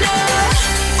domino.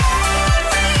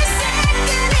 Every second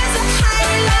is a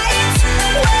highlight.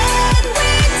 When we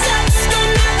touch,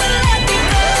 don't ever let me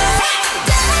go.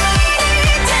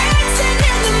 Dancing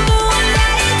in the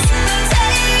moonlight.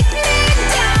 Take me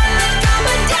down like I'm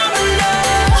a domino.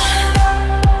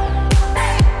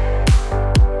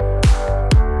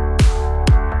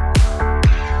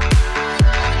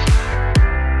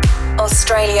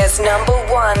 Australia's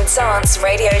 #1 dance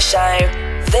radio show.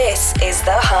 This is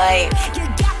The Hype. You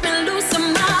got me losing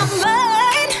my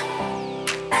mind.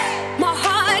 My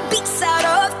heart beats out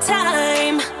of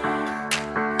time.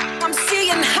 I'm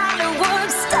seeing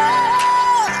Hollywood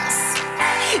stars.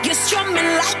 You're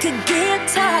strumming like a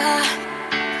guitar.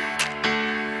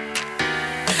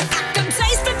 I can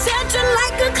taste the tension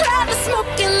like a cloud of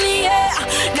smoke in the air.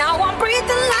 Now I'm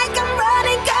breathing like I'm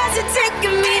running 'cause you're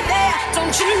taking me there.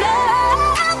 Don't you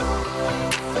know?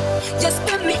 Just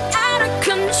put me out of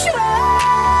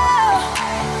control.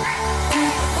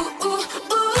 Ooh, ooh,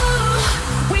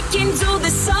 ooh. We can do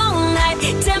this all night.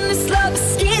 Damn, this love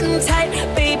is getting tight.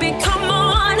 Baby, come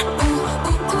on. Ooh,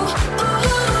 ooh, ooh, ooh.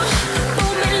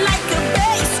 Booming like a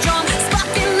bass drum,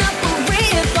 sparking up a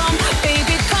rhythm.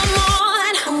 Baby, come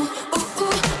on. Ooh, ooh,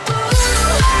 ooh, ooh.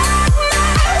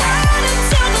 Ride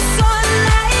until the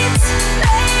sunlight.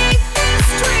 Make this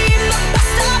dream the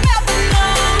best I've ever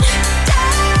known.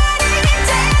 Dirty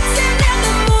dancing in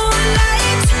the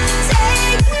moonlight.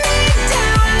 Take me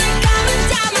down like I'm a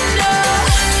domino.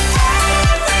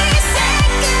 Every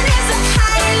second is a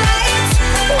highlight.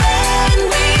 When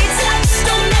we touch,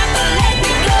 don't ever let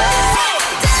me go.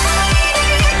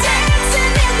 Dirty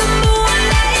dancing in the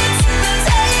moonlight.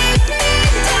 Take me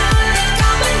down like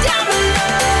I'm a domino.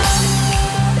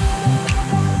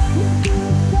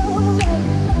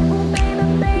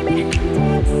 Baby,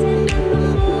 dancing in the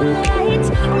moonlight.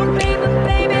 Oh, baby,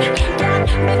 got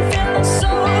me feeling so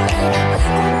right.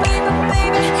 Oh,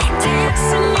 baby, dancing in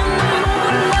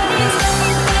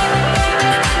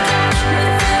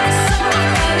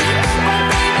the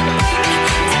moonlight.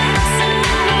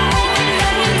 Oh, baby,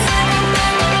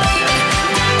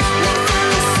 got me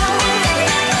feeling so right.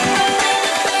 Oh,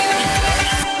 baby, dancing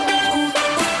in the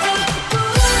moonlight.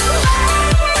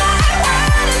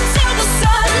 Until the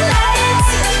sunlight,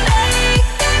 make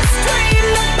this dream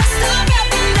the best I've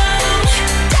ever known.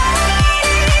 Dirty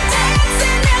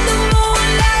dancing in the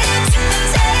moonlight,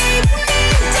 take me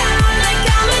down like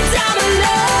I'm a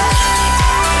domino.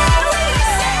 Every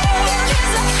second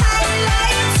is a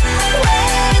highlight.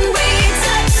 When we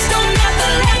touch, don't ever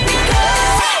let me go.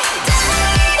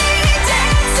 Dirty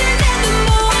dancing in the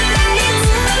moonlight,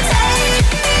 take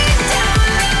me down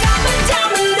like I'm a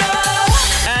domino.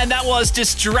 And that was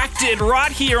Distracted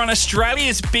right here on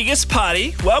Australia's biggest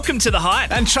party. Welcome to the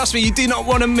Hype. And trust me, you do not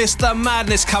want to miss the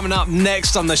madness coming up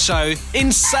next on the show.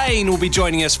 INSAIN will be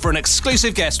joining us for an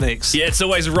exclusive guest mix. Yeah, it's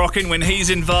always rocking when he's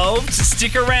involved.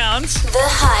 Stick around. The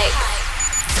Hype.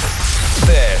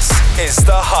 This is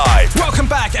The Hype. Welcome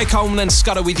back, Ed Coleman and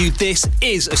Scudder with you. This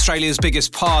is Australia's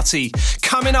biggest party.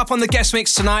 Coming up on the guest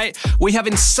mix tonight, we have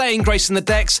INSAIN gracing the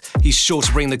decks. He's sure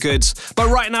to bring the goods. But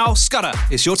right now, Scudder,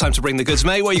 it's your time to bring the goods,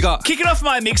 mate. What you got? Kicking off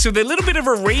my mix with a little bit of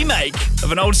a remake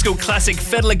of an old school classic,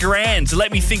 Fedler Grand.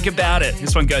 Let me think about it.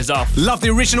 This one goes off. Love the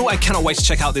original. I cannot wait to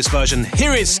check out this version.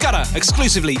 Here is Scudder,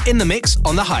 exclusively in the mix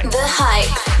on The Hype. The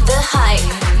Hype. The Hype.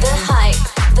 The Hype.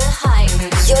 The Hype.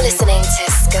 You're listening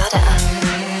to Scudder.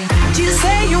 You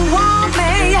say you want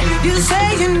me, you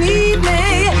say you need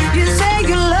me, you say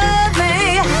you love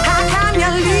me, how come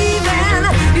you're leaving?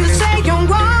 You say you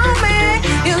want me,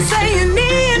 you say you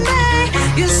need me,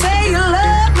 you say you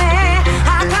love me,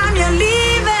 how come you're leaving?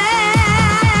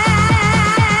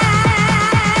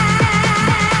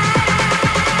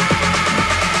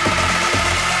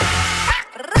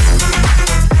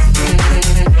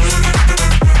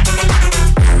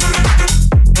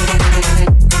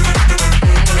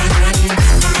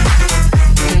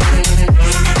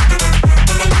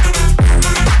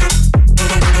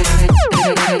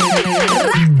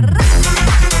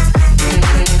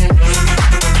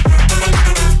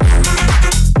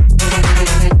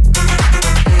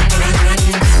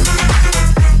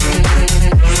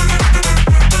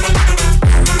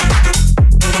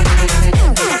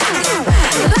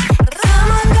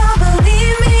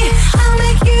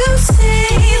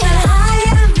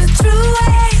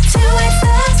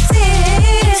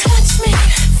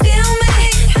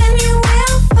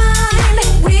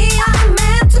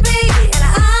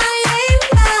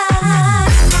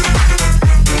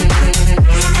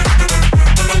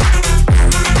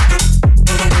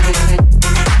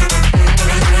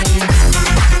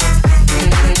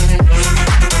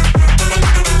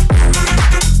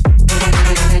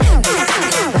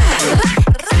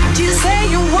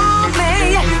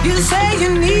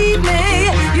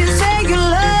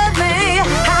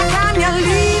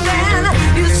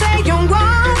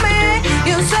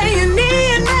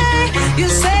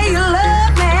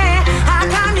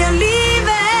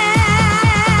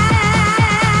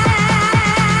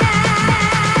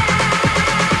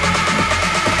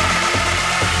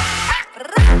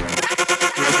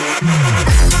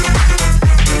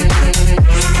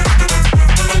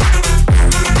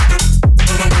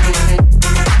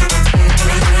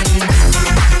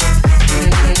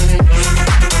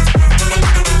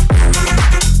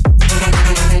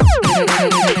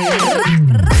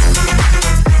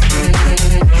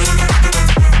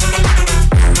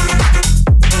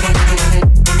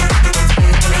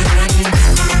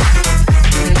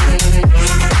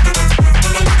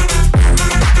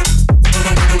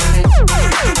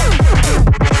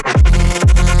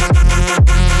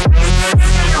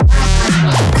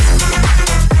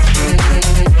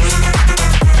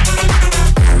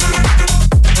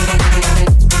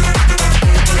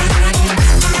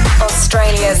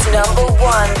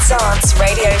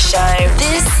 Show.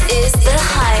 This is The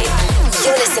Hype.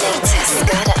 You're listening to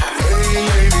Scudder. Hey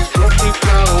ladies, drop it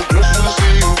down. Just wanna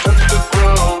see you touch the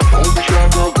ground. Don't be shy,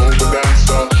 girl, go the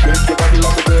dancer. Shake your body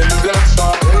like a belly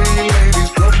dancer. Hey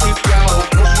ladies, drop it down.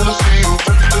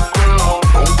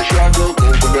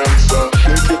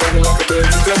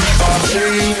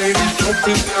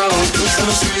 Just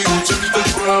wanna see you touch the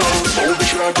ground. Don't be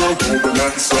shy, girl, go the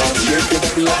dancer. Shake your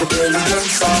body like a belly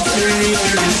dancer. Hey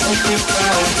ladies, drop it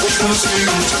down. Just wanna see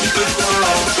you touch the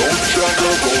ground. Don't be shy,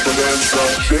 girl, go the dancer.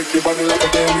 Shake your body like a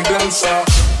belly dancer.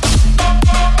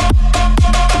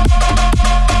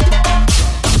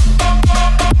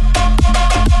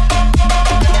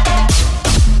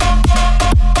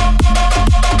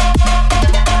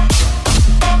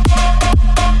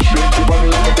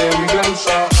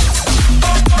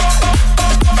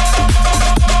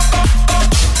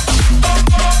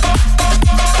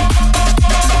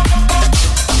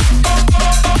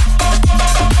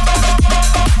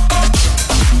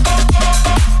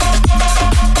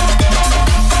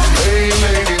 Hey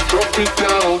ladies, drop it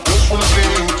down. Just wanna see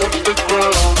you touch the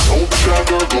ground. Don't be shy,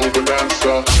 girl, go the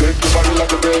dancer. Shake your body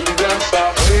like a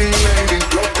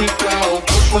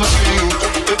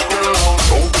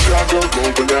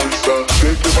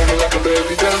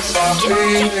belly dancer.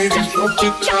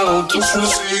 Just wanna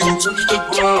see you touch the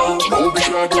ground. Don't be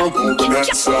shy, girl, go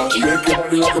bonanza. Shake your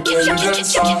body like a belly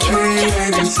dancer. Hey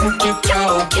ladies, drop it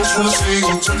down. Just wanna see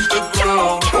you touch the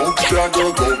ground. Don't be shy,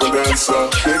 girl, go bonanza.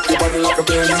 Shake your body like a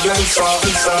belly dancer.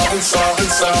 Inside, inside, inside,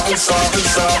 inside, inside,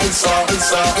 inside, inside,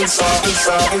 inside, inside,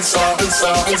 inside,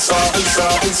 inside,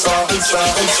 inside,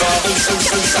 inside, inside,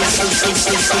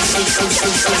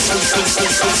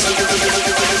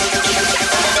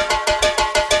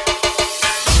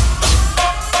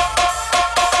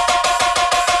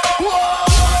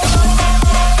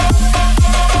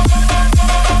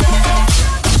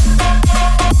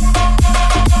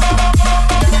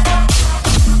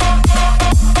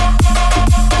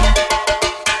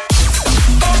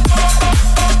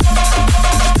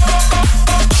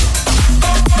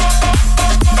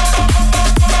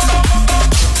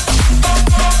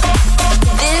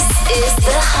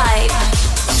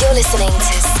 listening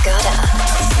to Scudder.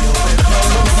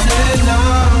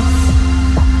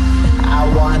 I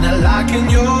wanna lock in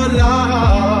your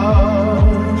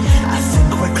love. I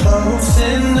think we're close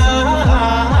enough.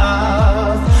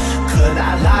 Could I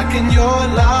lock in your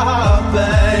love,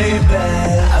 baby?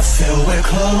 I feel we're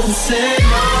close enough.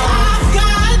 I've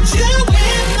got you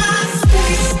in my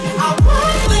space. I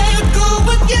won't let go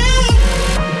again.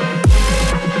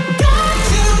 Got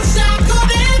you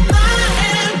shackled in my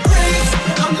embrace.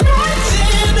 I'm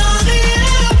latching on to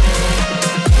you.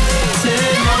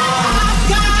 I've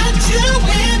got you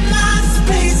in my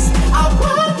space. I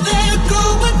won't let go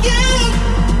again.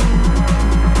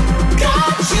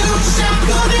 Got you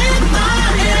shackled in my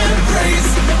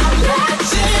embrace. I'm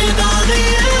latching on to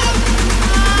you.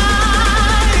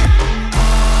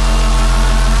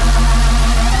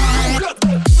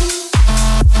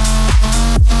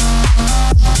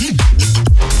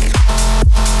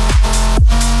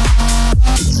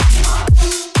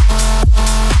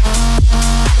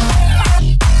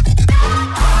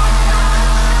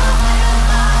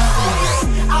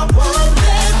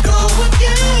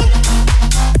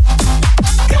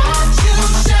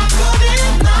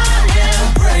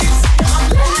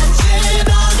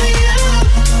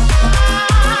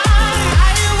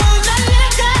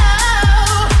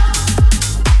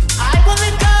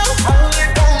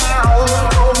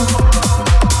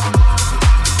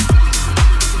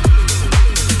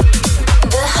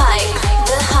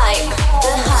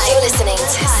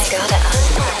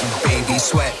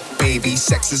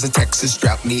 Is a Texas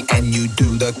drought, me and you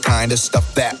do the kind of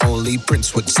stuff that only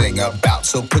Prince would sing about.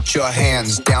 So put your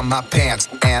hands down my pants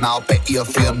and I'll bet you'll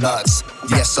feel nuts.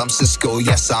 Yes, I'm Cisco,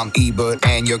 yes, I'm Ebert,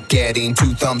 and you're getting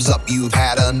 2 thumbs up. You've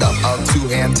had enough of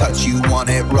 2-hand touch. You want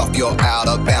it rough, you're out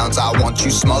of bounds. I want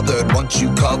you smothered, want you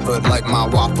covered like my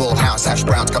Waffle House hash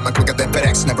browns. Coming quicker than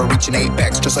FedEx, never reaching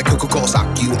apex. Just like Coca-Cola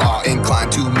stock, you are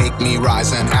inclined to make me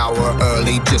rise an hour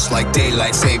early, just like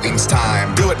daylight savings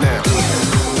time. Do it now.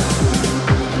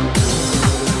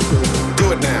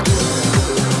 Do it now.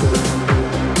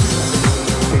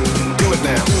 Do it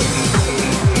now.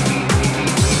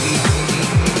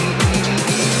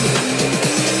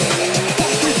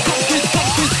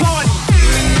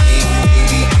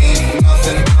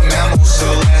 Nothing but mammals, so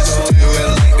let's do it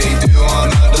like they do on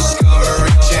the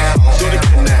Discovery Channel. Do it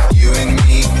again now. You and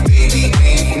me, baby,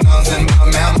 ain't nothing but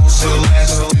mammals, so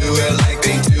let's do it like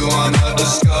they do on the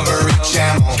Discovery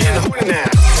Channel. Get the horn now.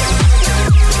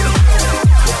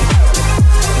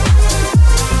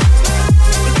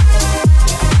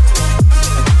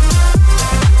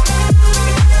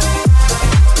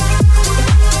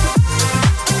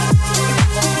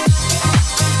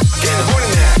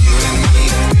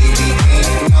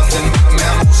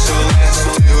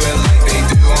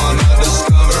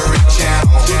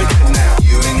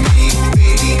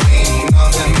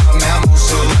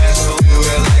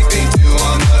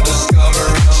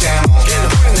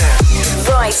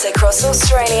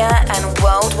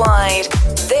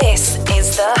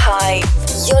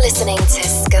 listening to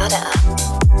Scudder.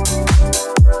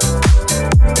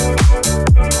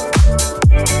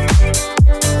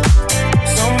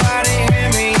 Somebody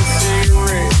hand me a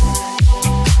cigarette.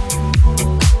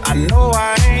 I know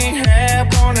I ain't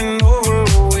had one in over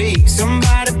a week.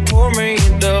 Somebody pour me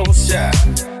a double shot.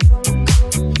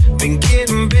 Been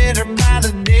getting better by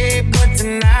the day, but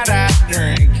tonight I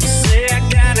drink. You say I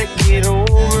gotta get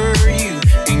over you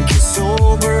and get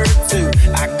sober too.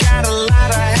 I got a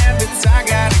lot of habits I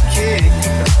gotta kick.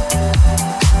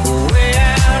 Weigh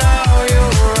out all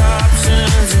your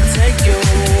options and take your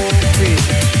pick.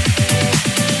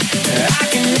 I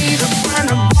can either burn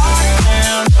a bar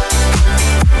down,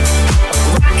 or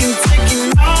I can take your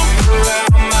number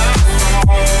out my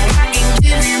phone. I can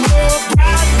give you up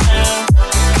right now.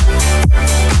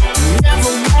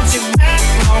 Never want you back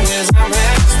long as I'm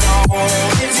at stone.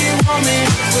 If you want me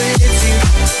to quit you,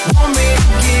 want me to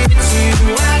get you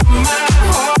out of my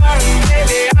heart, and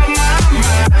baby, I'm out of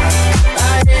mine.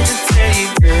 I hate to tell you,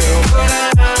 girl, but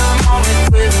I'm only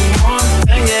living one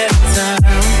thing at a time.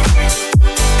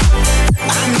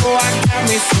 I know I got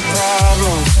me some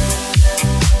problems,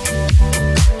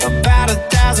 about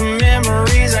 1,000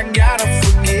 memories I gotta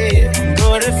forget.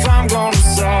 But if I'm gonna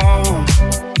solve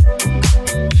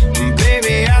them,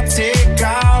 baby, I'll take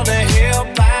all the help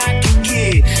I can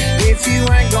get. If you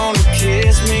ain't gonna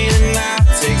kiss me, then I'll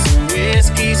take some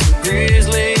whiskey, some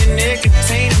grizzly,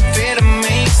 nicotine,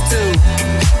 amphetamines too.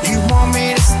 You want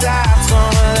me to stop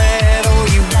some of that, or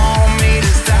you want me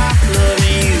to stop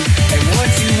loving you? And what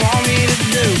you want me to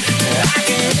do? I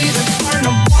can either burn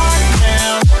the bar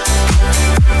down,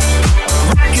 or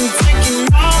I can take your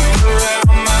number out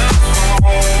my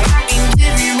phone. I can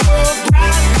give you up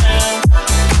right now.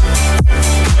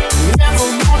 Never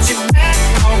want you back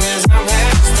long as I'm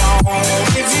at stone.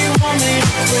 If you want me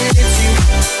to quit you,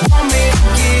 want me to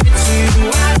get you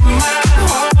out of my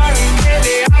heart, and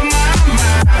baby, I'm out of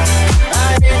mine.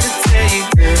 I hate to tell you,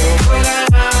 girl, but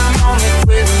I'm only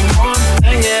living one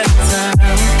thing at a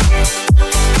time.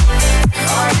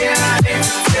 Oh yeah, I hate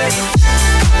to tell you.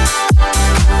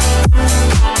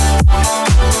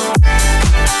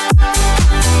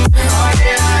 Oh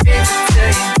yeah, I hate to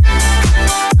tell you.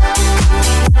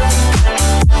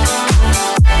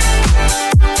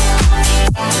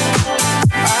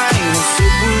 I ain't a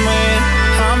Superman,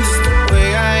 I'm just the way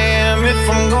I am. If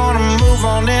I'm gonna move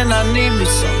on, then I need me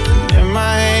something in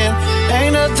my hand.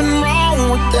 Ain't nothing wrong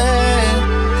with that.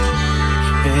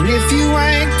 And if you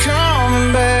ain't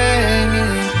coming back,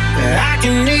 I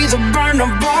can either burn the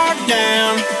bar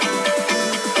down,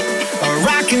 or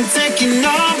I can take your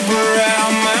number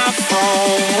out my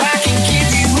phone. I can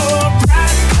give you up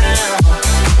right now.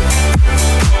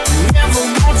 Never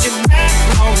want you back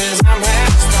long as I'm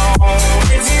at stone.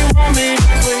 If you want me to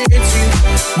quit you,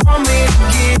 want me to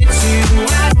get you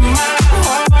out of my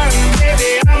heart, and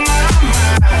baby, I'm out of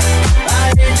mine.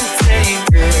 I hate to tell you,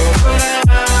 girl, but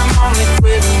I'm only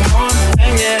living one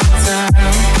thing at a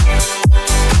time.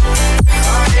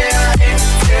 Oh yeah, I hate to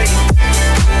tell you.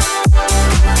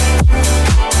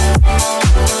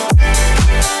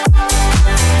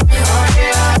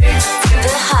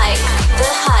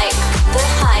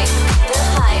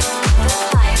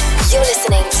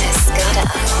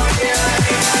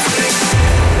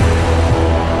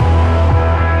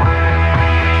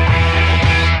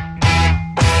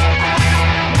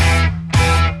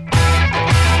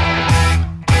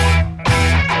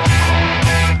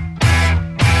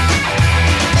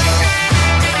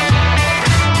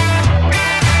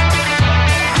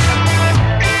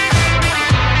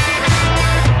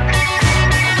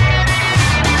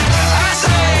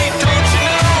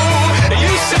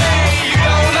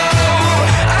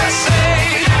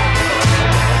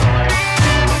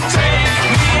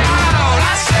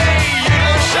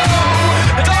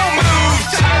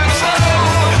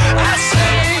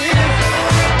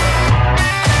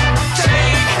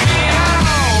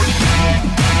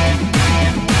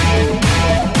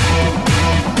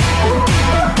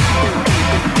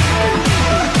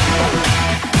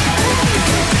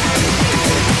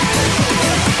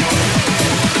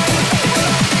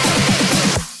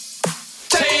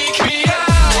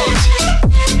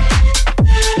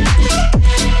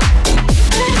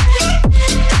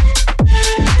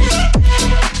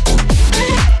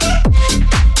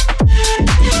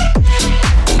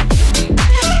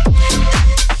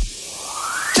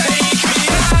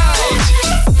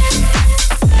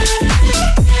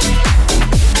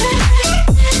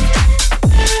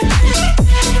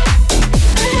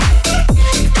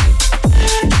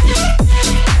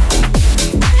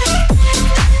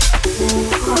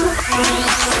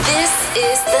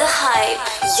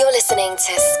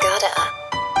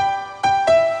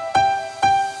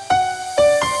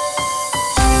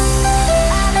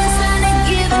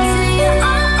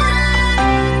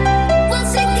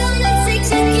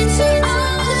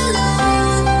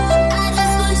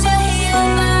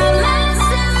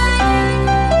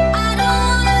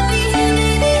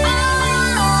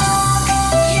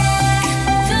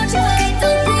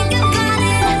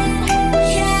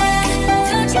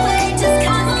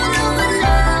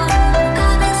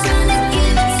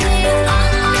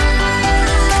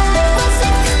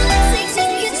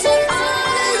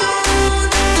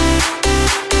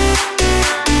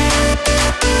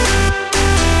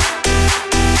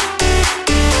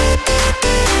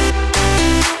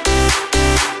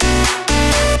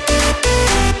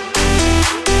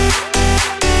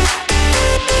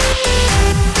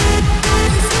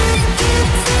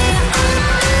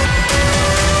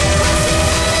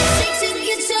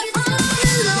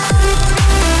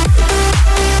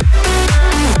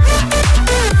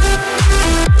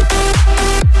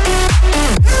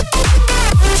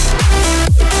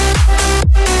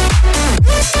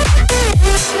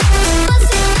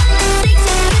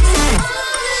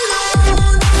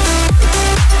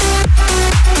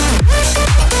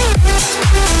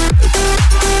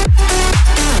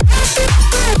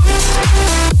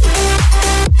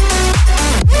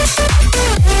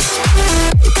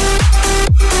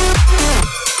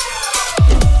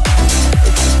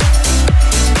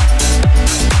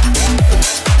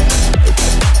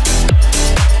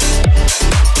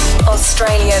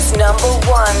 Australia's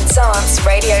 #1 dance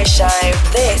radio show.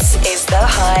 This is The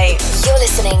Hype. You're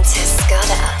listening to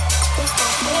Scudder.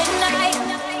 Midnight,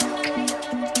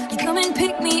 you come and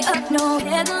pick me up, no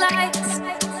headlights.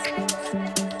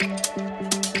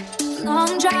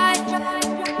 Long drive,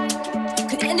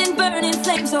 could end in burning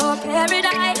flames or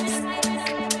paradise.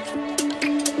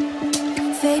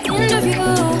 Fake interview,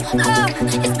 oh,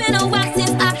 it's been a while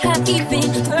since I have even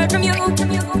heard from you.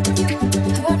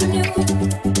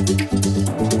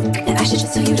 I should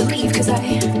just tell you to leave, cause I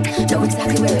know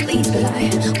exactly where it leads, but I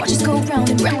watch us go round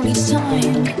and round each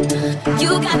time.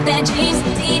 You got that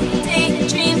daydream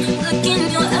look in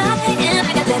your eye, and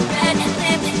I got that red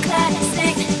lip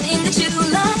classic thing that you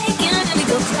like, and then we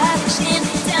go crashing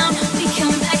down, we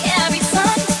come back every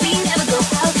time, we never go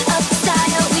out of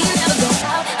style, we never go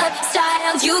out of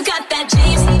style. You got that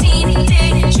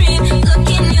daydream look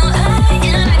in your eye,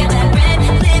 and I got that red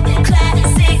lip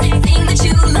classic thing that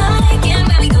you like, and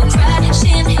when we go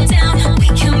crashing down, we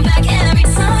come back every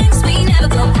time, we never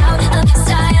go out of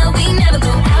style, we never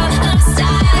go out of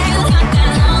style. You got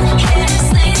that long hair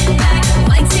slayed back,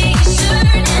 white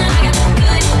t-shirt, and I got that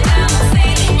good brown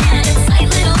fade and a tight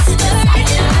little skirt,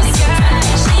 and we go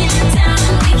crashing down,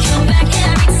 we come back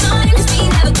every time, 'cause we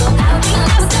never go out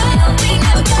of style, we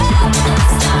never go out of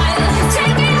style.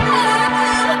 Take me up,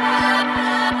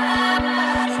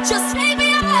 just take me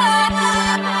up,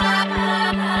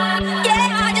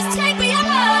 yeah, just take me up.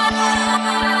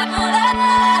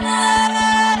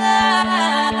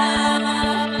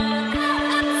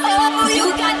 Oh, you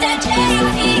got that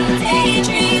daydream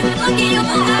look in your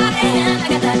eye, and I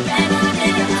got that red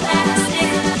lip classic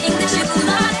thing that you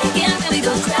like, and when we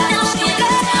go crashing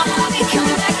down, we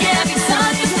come back every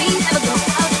time, 'cause we never go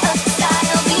out of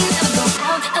style, we never go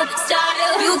out of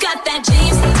style. You got that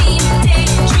daydream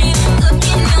look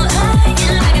in your eye,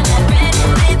 and I got that red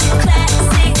lip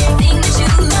classic thing that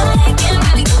you like, and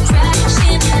when we go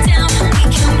crashing down, we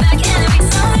come back every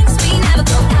time, 'cause we never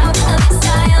go out of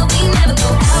style, we never go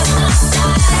out of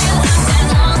style. That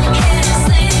long hair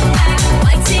slayed back,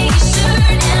 white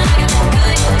t-shirt, and I got that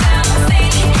good brown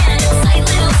fade and a tight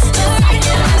little skirt,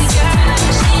 and we go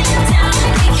crashing down,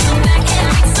 we come back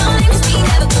every time, 'cause we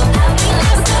never go out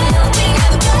of style, we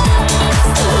never go out of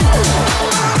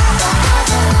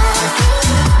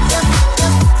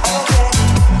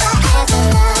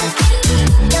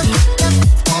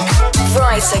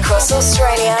Right across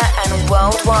Australia and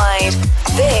worldwide,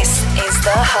 this is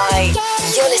The Hype.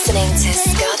 You're listening to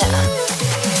Scudder.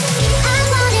 I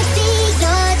wanna be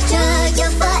your drug,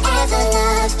 your forever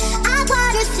love. I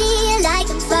wanna feel like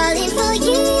I'm falling for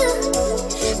you.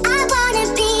 I wanna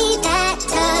be that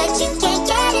touch you can't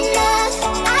get enough.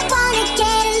 I wanna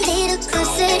get a little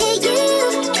closer to you.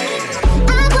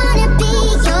 I wanna be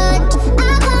your,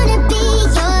 I wanna be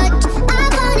your, I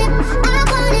wanna be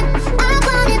your, I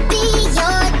wanna be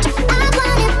your, I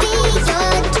wanna be your,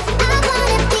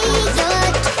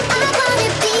 I wanna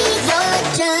be your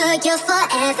drug, your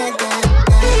forever love.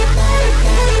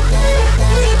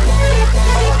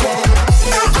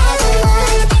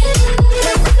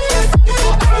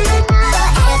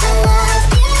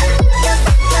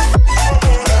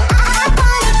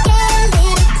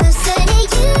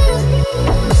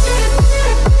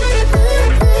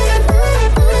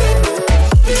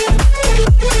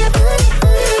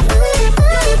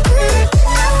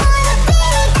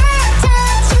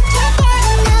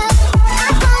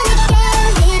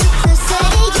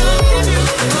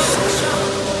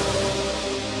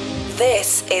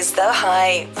 This is The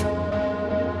Hype.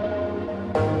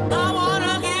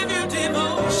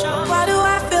 Why do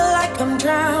I feel like I'm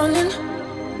drowning?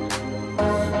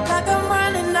 Like I'm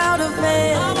running out of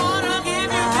air.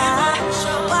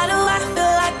 Why do I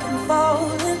feel like I'm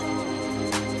falling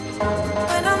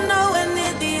when I'm nowhere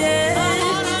near the edge?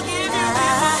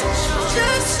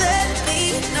 Just let me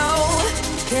know.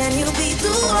 Can you be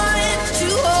the one to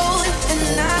hold and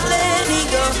not let me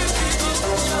go?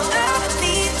 I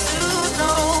need to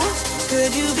know.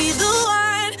 Could you be the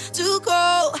one to go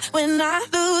when I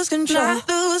lose control?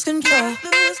 Lose control.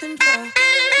 Lose control.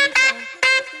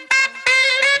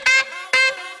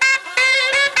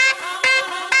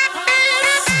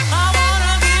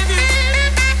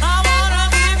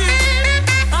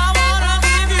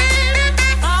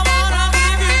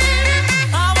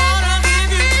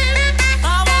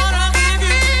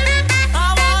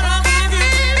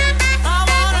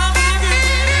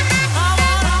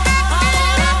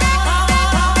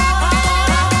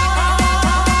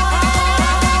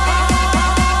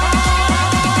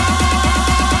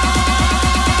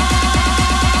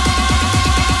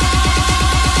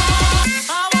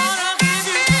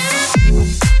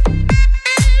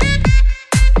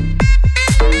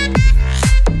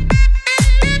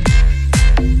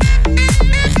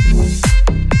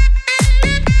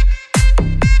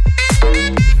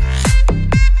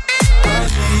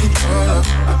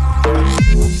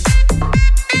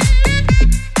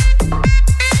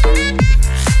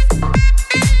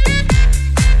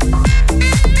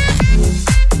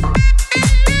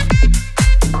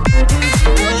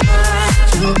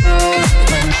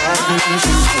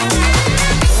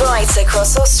 Right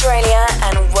across Australia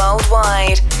and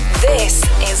worldwide, this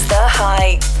is The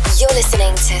Hype. You're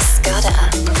listening to Scudder.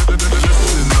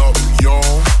 Listen up,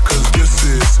 y'all, cause this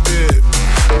is it.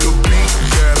 The beat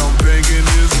that I'm banging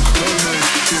is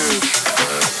delicious.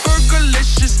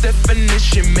 Fergalicious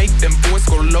definition, make them boys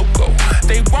go loco.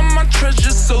 They want my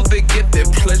treasures so they get their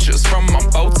pleasures from my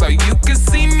boat. So you can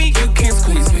see me, you can't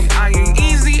squeeze me. I ain't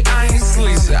easy, I ain't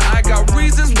sleazy. I got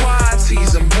reasons why I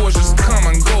tease them. Boys just come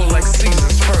and go like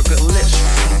seasons. Fergalicious,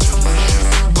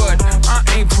 but I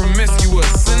ain't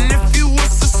promiscuous. And if you were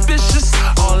suspicious,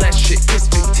 all that shit is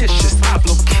fictitious. I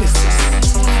blow kisses.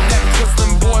 That puts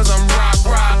them boys on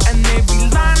rock, and they be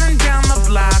lining down the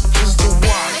block just to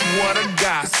watch what I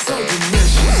got. So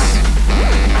delicious.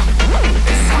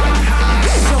 It's hot,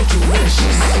 so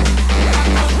delicious. I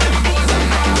put them boys on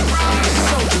rock,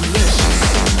 so delicious.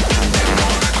 They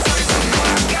wanna taste of what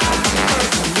I got.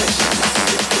 Delicious.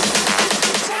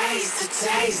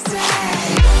 Taste it.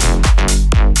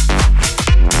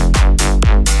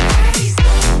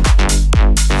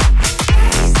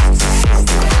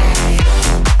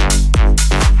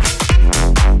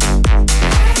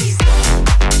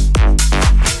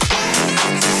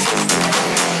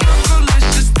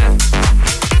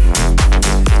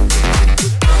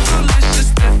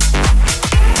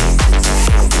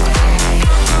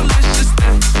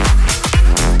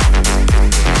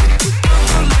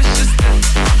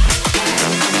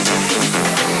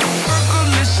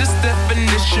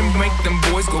 Make them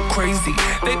boys go crazy.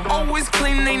 They always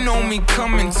claim they know me,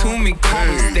 coming to me, call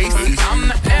me Stacy. I'm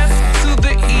the F to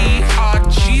the E, R,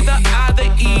 G, the I, the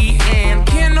E, and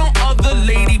can no other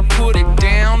lady put it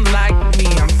down like me.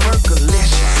 I'm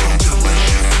Fergalicious.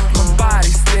 My body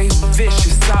stay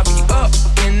vicious. I be up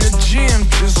in the gym,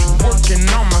 just working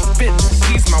on my fitness.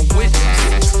 He's my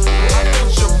witness. I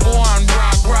put your boy on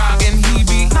rock, and he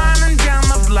be lining down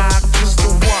the block just to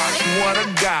watch what I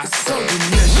got. So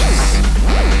delicious.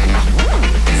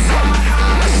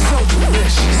 So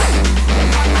delicious.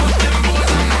 I put them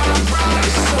boys on rock,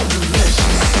 so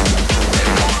delicious. They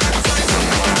wanna taste of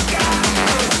what I got.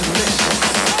 Delicious.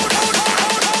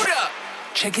 Hold up.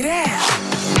 Check it out.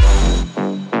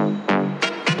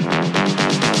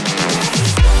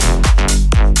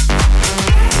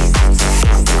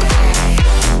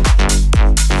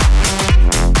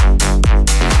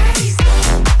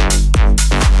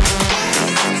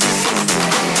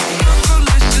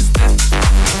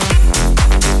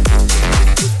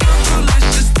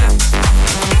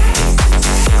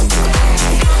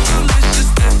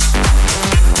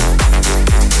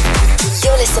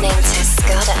 Listening to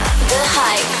Scudder. The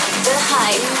Hype. The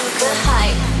Hype. The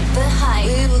Hype. The Hype.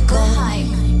 We were The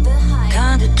Hype. The Hype.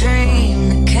 kind of dream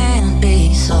that can't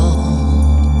be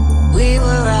sold. We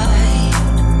were right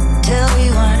till we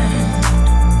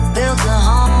weren't. Built a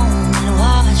home and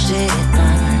watched it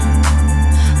burn.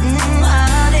 I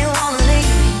didn't wanna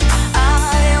leave, I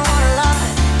didn't wanna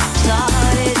lie.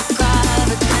 Started to cry,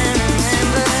 but then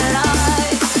remembered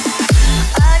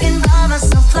I can buy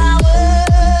myself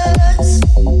flowers,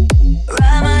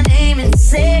 write my name in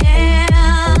sand,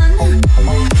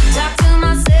 talk to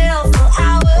myself for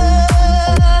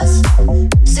hours,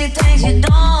 see things you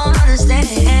don't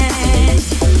understand.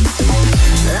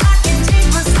 I can take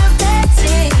myself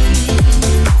dancing,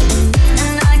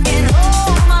 and I can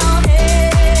hold my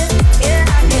head. Yeah,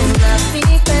 I can love me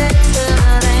better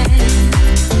than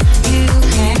you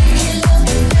can.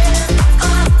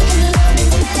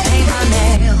 Paint my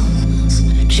nails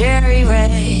cherry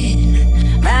red,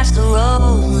 match the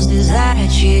roses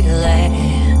that you lay.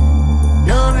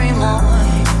 No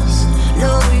remorse,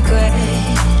 no regret.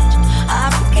 I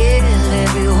forgive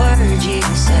every word you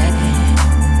say.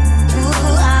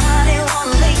 Ooh, I didn't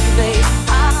wanna leave, babe.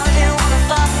 I didn't wanna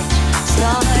fight.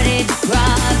 Started to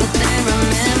cry, but then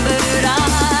remembered I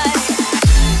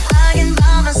can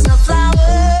buy myself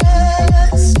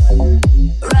flowers,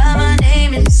 write my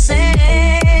name in the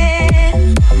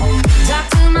sand, talk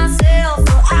to myself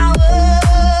for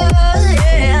hours.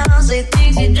 Yeah, say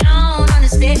things you don't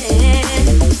understand.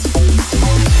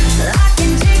 I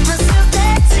can take myself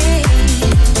dancing.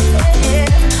 Yeah,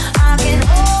 I can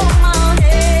hold my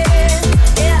head.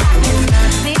 Yeah, I can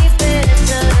love me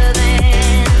better than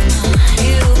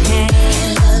you can.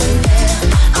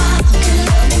 I can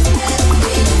love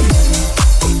me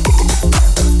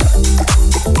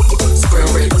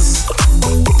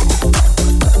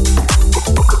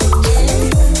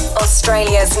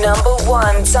Australia's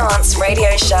 #1 dance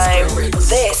radio show.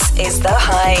 This is The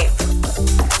Hype.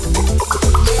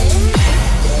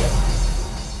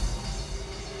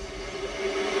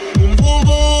 Boom, boom,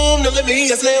 boom, no let me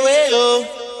get way, oh.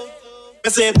 Me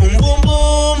say boom boom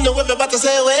boom, no everybody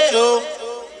say way oh.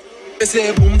 Me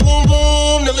say boom boom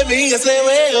boom, no let me hear say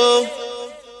way oh.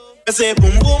 Me say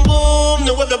boom boom boom,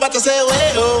 no everybody say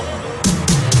way oh.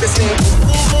 Me say boom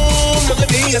boom boom, no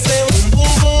let me hear say boom boom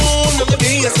boom, no let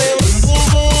me hear say boom boom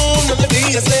boom, no let me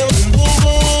hear say boom boom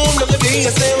boom, no let me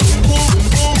hear say boom boom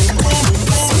boom.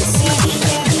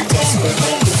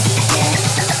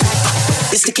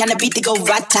 It's the kind of beat that go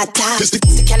rat-ta-ta. It's the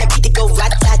kind of beat that go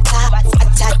rat-ta-ta,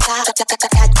 rat-ta-ta,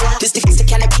 rat-ta-ta-ta. It's the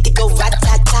kind of beat that go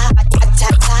rat-ta-ta,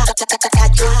 rat-ta-ta,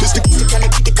 rat-ta-ta-ta. It's the kind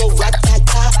of beat that go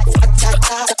rat-ta-ta,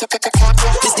 rat-ta-ta, rat-ta-ta-ta.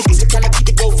 It's the kind of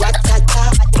beat that go rat-ta-ta,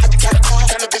 rat-ta-ta.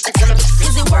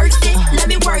 Is it worth it? Let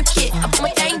me work it. I put my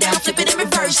thing down, flip it and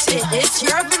reverse it. It's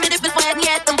your primitive is fine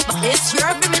yet. It's your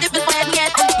primitive is fine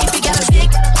yet. If you got a big,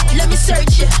 let me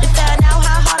search it to find out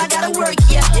how hard I gotta work.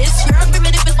 Yeah, it's your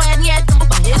primitive is fine yet.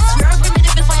 It's your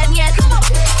primitive is fine yet.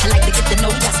 I like to get to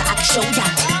know ya so I can show ya.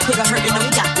 Put a hurt in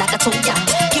on ya like I told ya.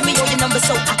 Give me all your numbers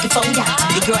so I can phone ya.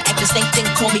 Your girl act the same thing,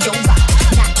 call me over.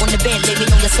 Knock on the bed, lay me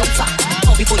on your sofa.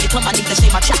 Call before you come, I need to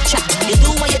shave my chop. You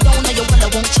do what you don't, or you will, I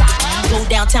won't try. Go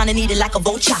downtown and eat it like a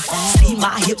vulture. See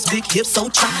my hips, big hips, so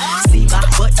try. See my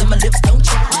butt and my lips, don't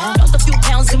try. Lost a few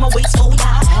pounds in my waist, oh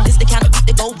yeah. This the kind of beat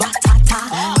that go rat-ta-ta,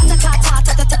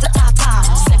 rat-ta-ta-ta-ta-ta-ta-ta.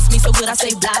 Sex me so good I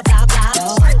say blah blah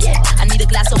blah. I need a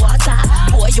glass of water.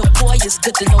 Boy, your boy is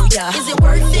good to know ya. Is it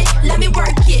worth it? Let me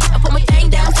work it. I put my thing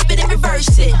down, flip it and reverse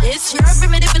it. It's your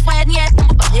primitive is fine yet.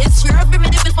 It's your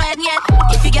primitive is fine yet.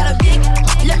 If you got a big,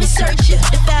 let me search it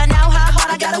to find out how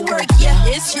hard I gotta work. Yeah,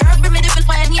 it's your primitive is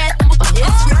fine yet.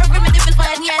 It's your primitive is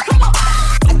fine yet.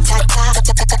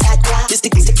 This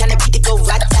the kind of beat that go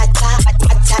rat-ta-ta,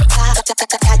 rat-ta-ta,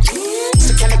 rat-ta-ta-ta. It's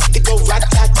the kind of beat that go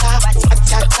rat-ta-ta,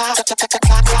 rat-ta-ta,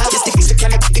 rat-ta-ta-ta. This the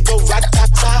kind of beat that go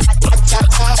rat-ta-ta,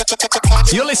 rat-ta-ta,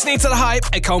 rat-ta-ta-ta. You're listening to The Hype.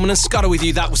 Ed Coleman and Scudder with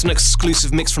you. That was an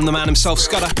exclusive mix from the man himself,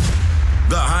 Scudder.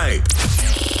 The Hype.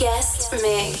 Guest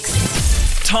mix.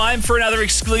 Time for another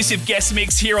exclusive guest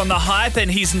mix here on The Hype,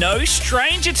 and he's no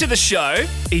stranger to the show.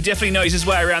 He definitely knows his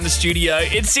way around the studio.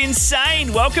 It's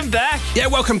INSAIN. Welcome back. Yeah,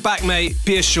 welcome back, mate.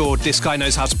 Be assured, this guy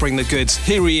knows how to bring the goods.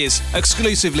 Here he is,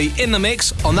 exclusively in the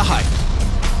mix on The Hype.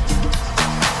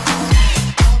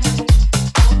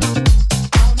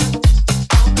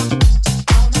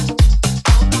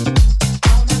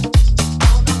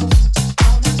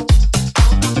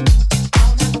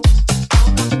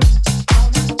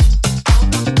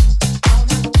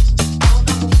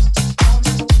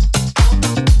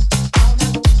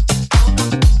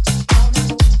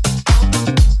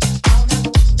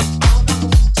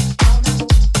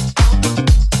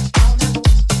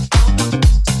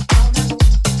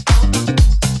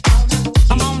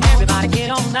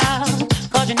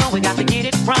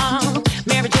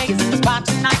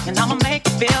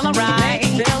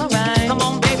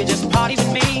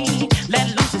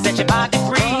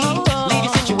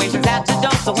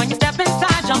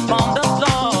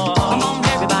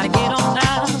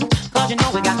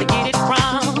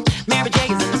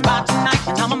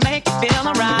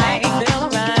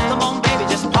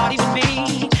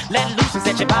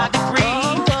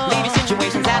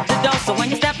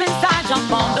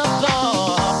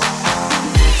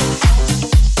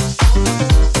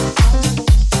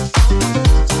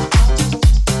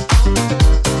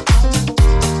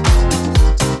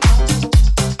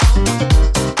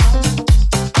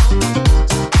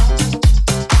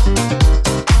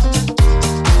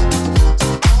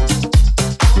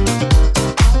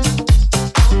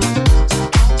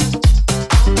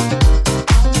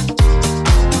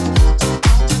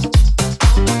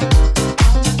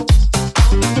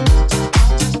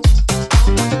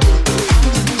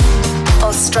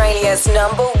 Australia's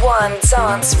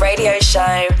 #1 dance radio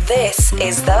show. This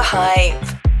is The Hype.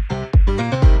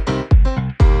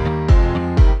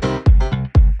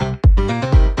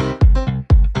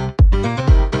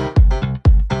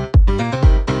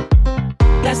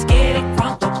 Let's get it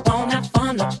crunk up on that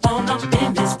fun up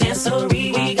in this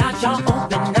dancery. We got y'all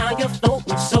open, now you're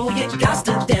floating, so you got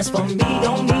to dance for me.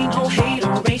 Don't need no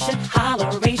hateration,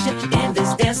 holleration in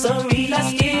this dancery.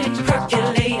 Let's get it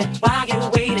percolated while you're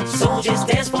waiting, so just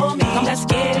dance for me. Let's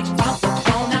get it crunk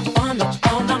up on that fun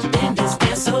up in this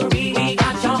dancery. We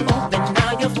got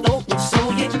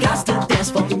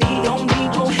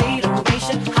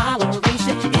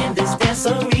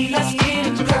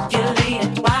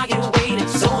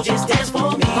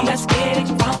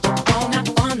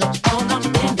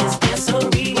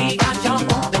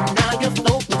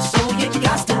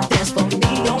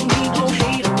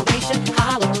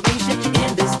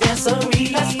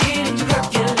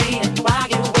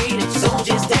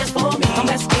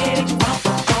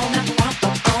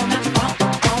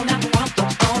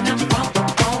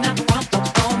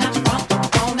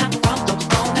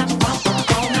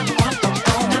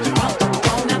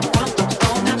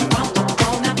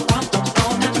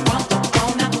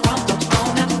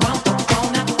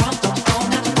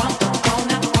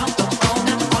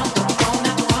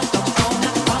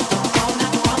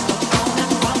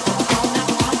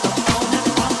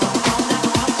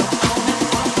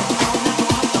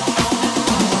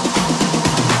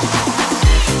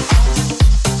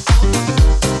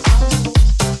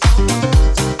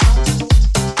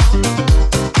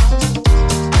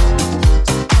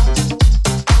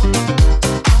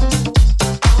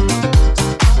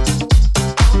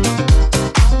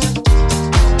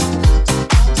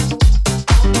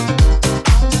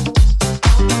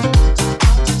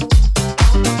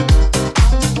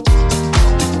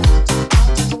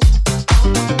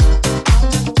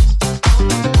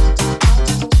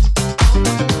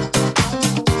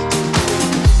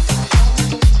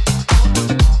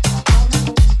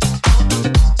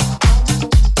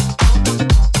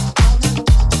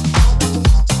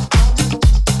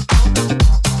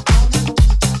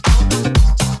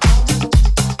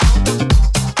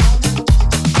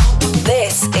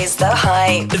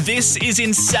This is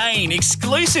Insane,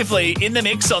 exclusively in the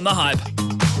mix on The Hype.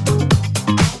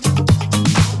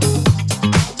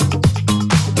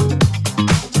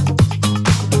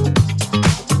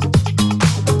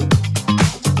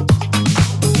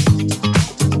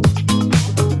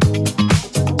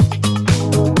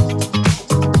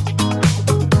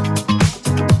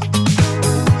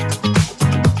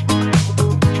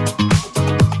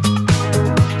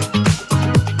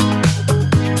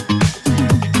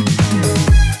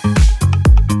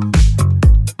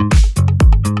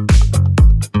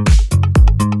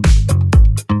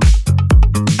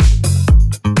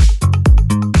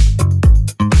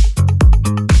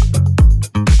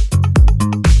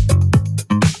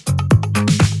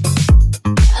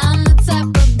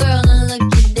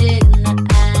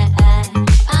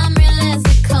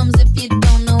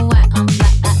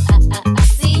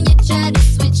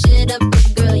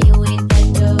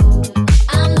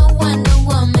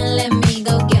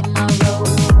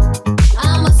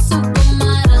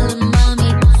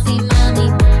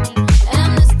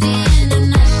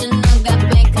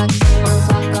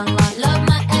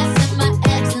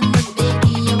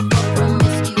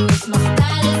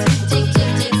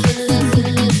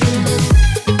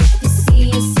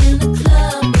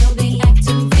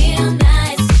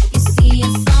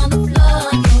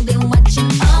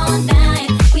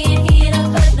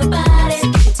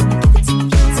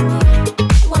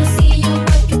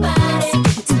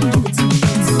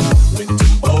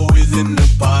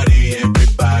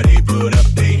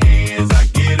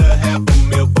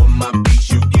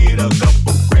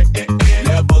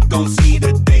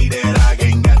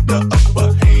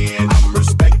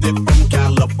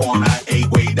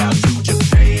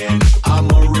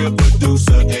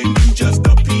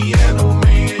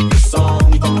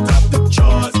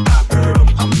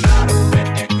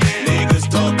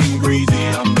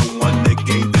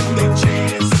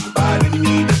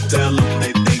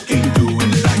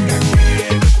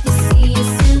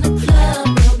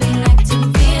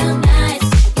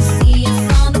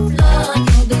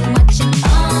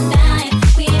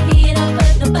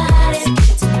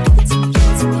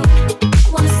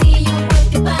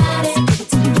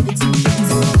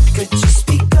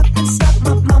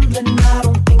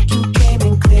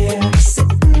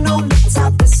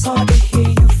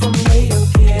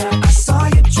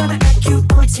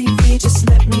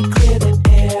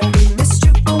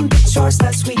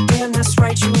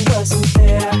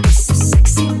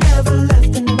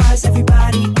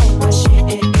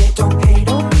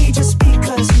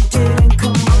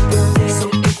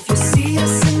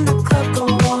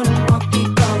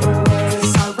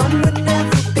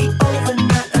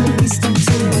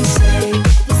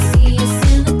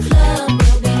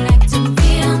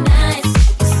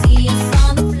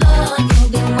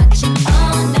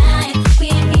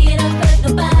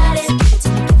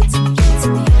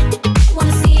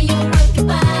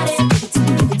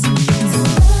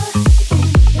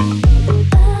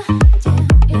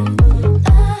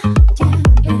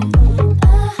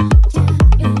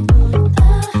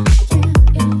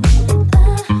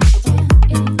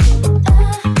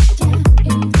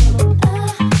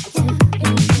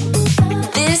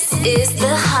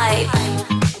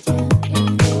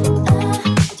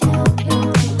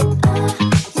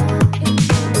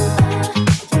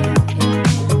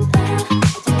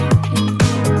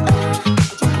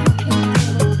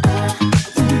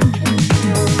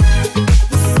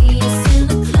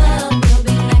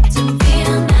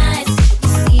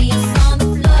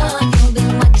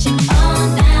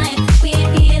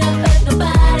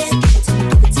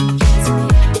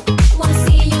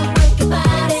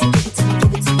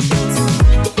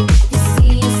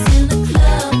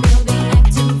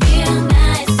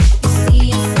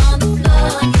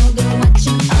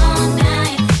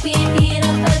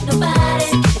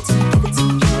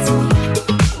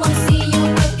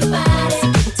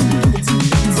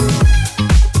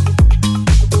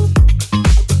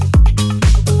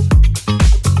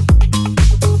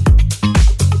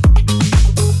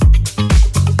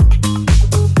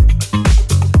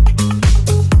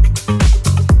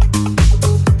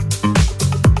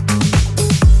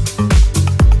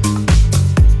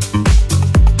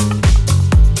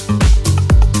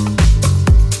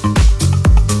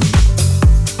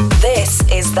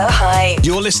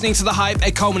 You're listening to The Hype.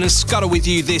 Ed Coleman and Scudder with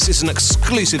you. This is an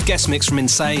exclusive guest mix from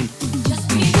Insane.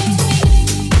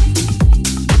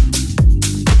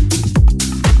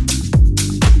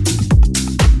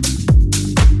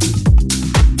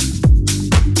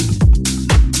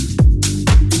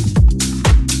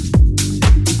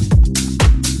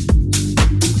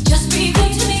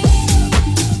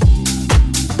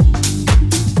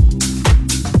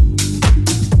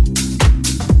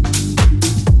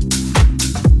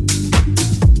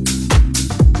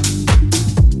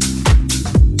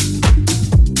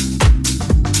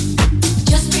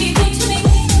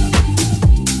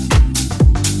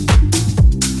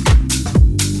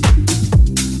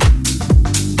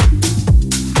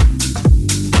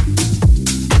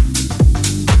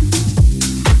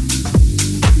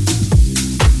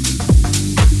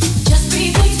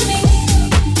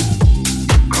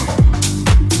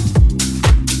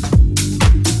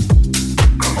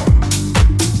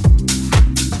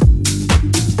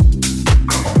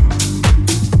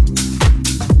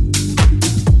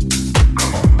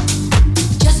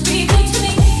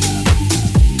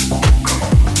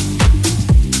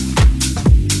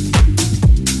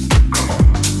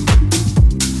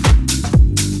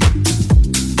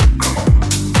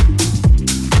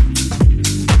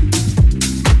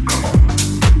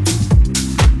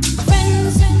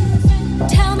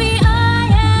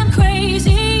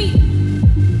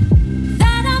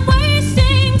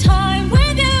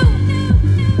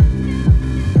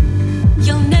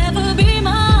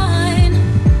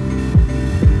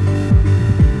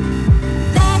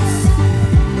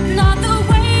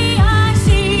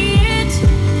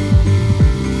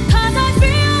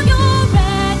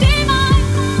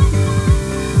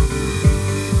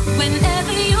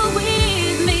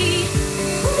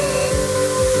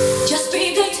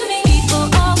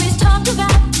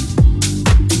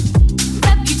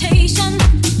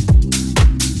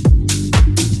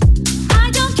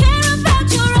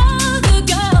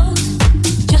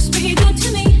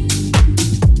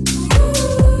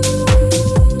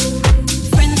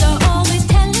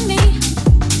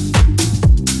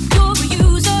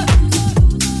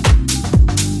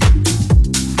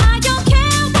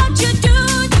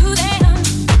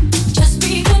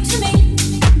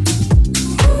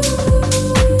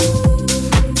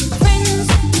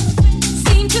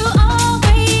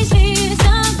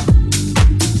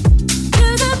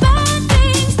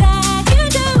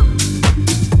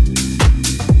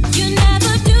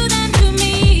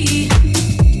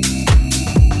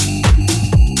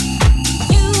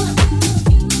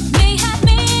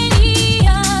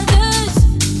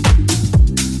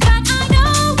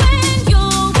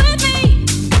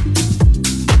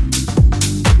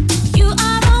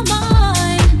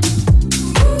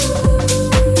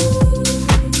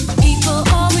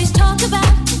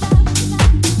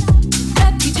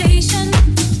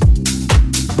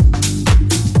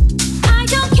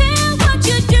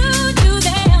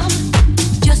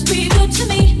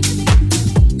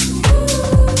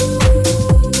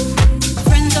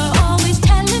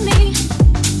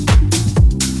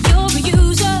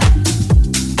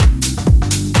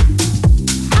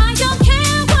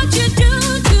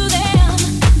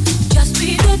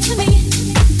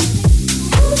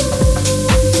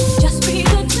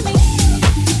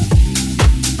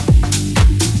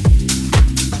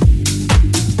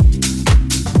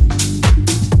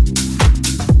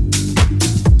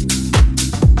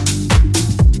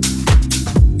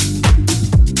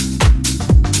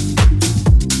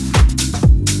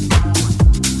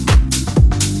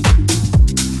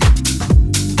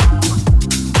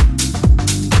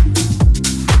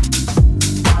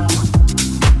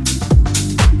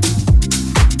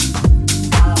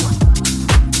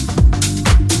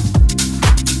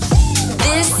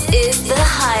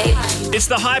 Hype. It's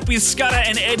The Hype with Scudder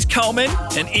and Ed Coleman,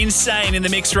 and Insane in the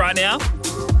mix right now.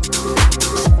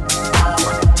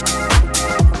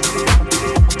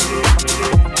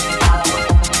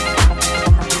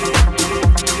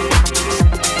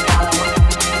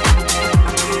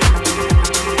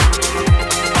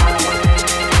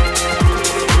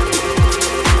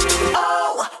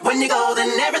 When you go, then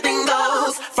everything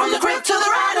goes. From the crib to the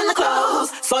ride and the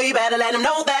clothes. So you better let him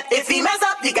know that if he mess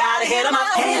up, you gotta hit him up.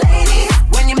 Hey ladies,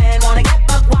 when your man wanna get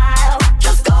buck wild,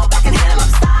 just go back and hit him up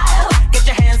style. Get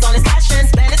your hands on his cash and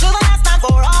spend it till the last time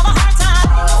for all the hard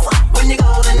times. When you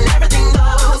go, then everything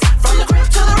goes. From the crib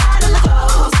to the ride and the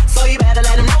clothes. So you better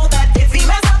let him know that if he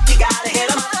mess up, you gotta hit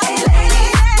him up. Hey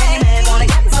ladies, when your man wanna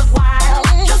get buck wild,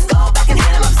 just go back and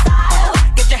hit him up style.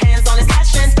 Get your hands on his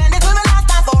cash and spend it till the last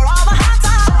time for all the hard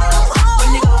times.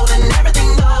 When you go, then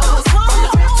everything goes. From the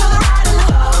crib to the ride and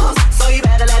the clothes. So you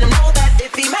better let him know that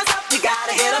if he mess up, you gotta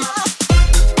hit him up.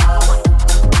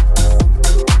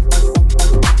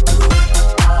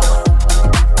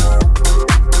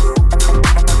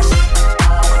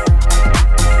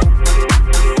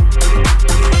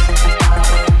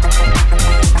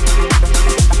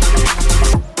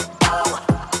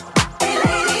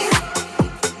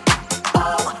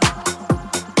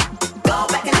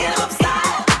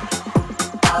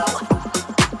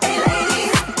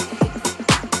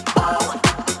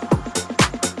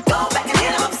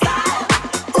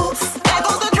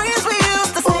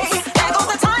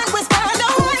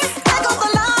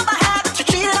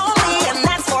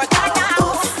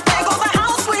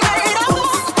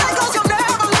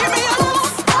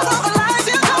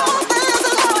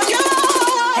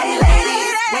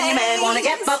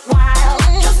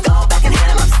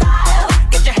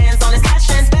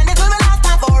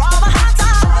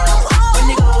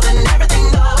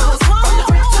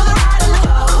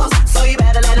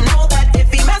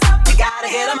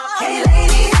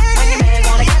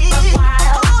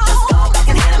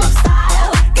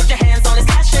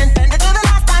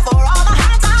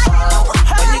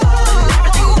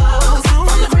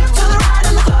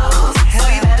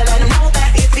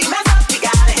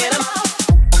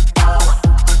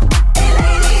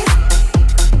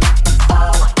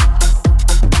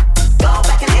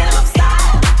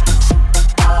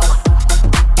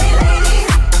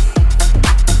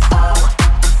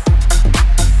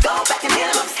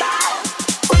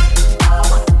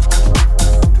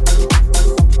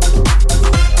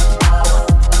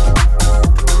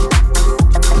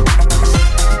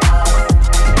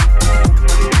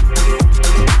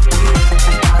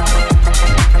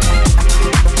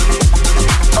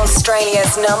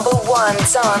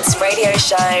 Dance radio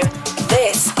show.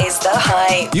 This is The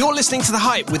Hype. You're listening to The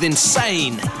Hype with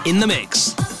Insane in the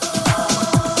mix. Oh,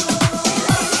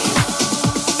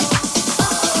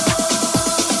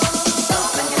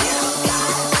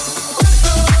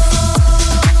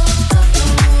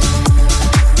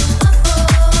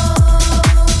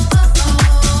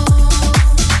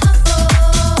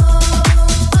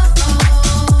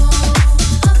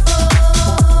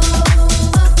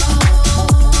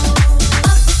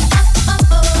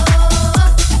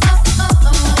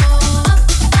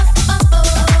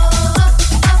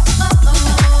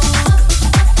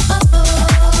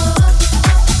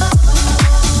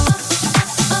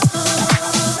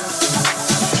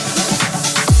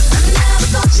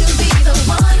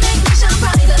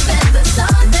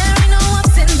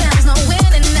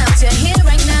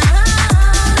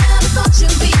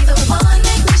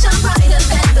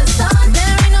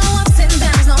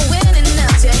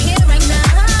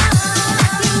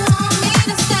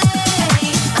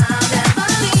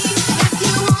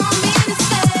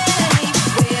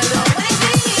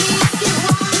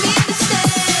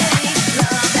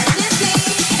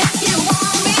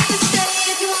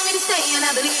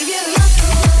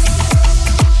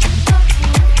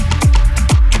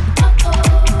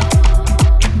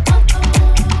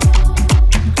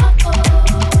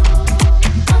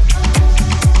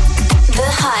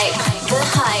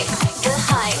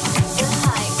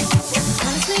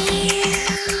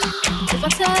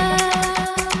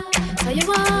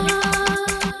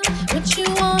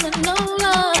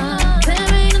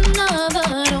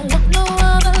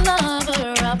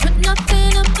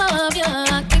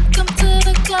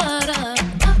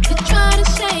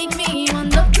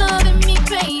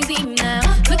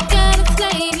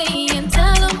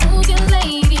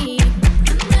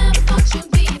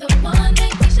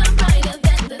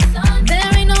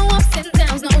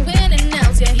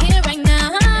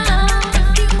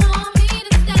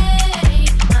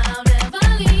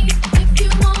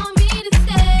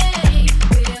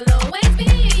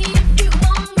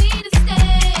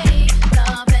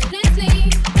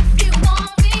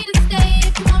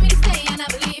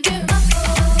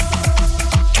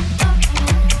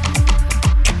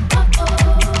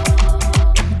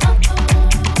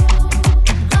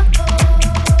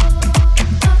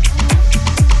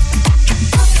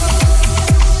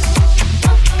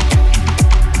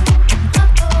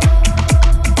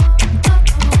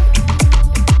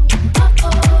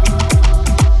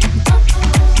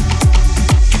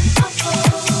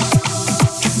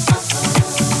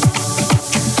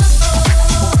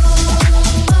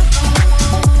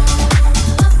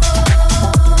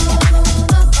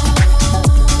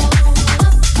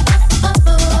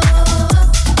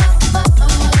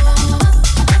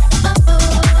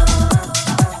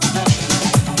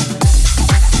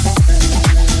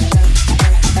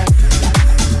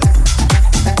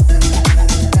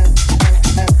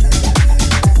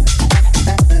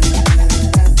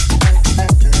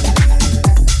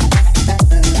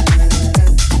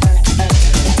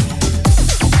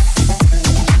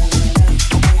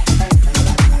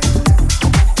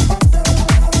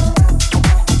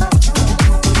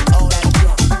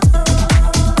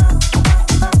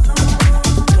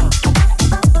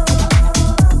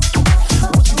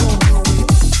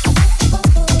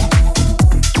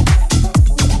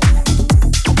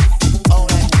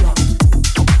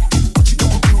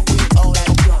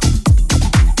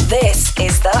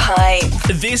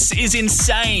 This is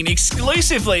Insane,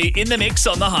 exclusively in the mix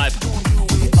on The Hype.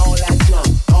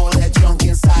 All that junk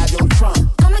inside your trunk.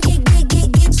 I'ma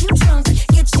get you drunk,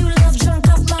 get you love drunk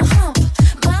off my hump,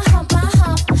 my hump, my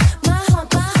hump, my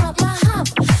hump, my hump, my hump,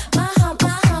 my hump,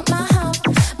 my hump, my hump,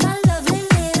 my lovely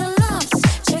little lumps.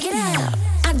 Check it out.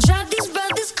 I drive these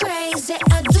brothers crazy.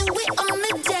 I do it on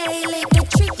the daily. They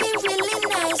treat me really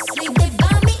nicely. They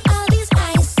buy me all these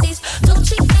ices,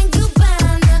 Dolce and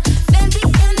Gabbana, Fendi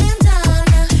and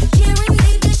Bandana. Karen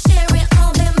need to share it.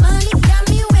 All their money got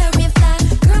me wearing fly.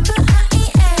 Girl, but I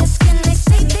ain't asking. They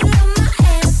say they love my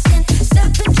ass and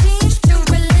step and change to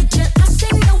religion. I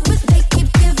say no, but they keep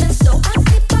giving, so I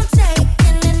keep on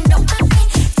taking. And no, I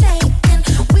ain't taking.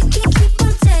 We can keep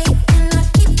on taking. I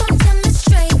keep on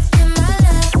demonstrating my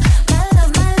love, my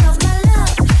love, my love, my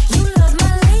love. You love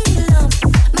my lady love,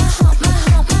 my hump, my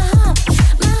hump, my hump,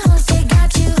 my hump. Say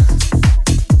got you.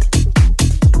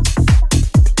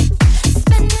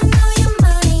 Spending all your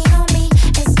money on me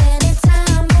and spending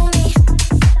time on me.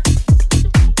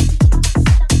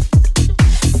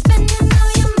 Spending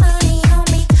all your money on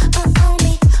me, on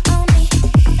me, on me.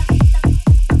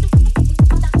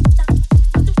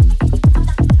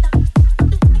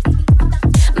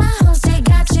 My home say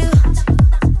got you.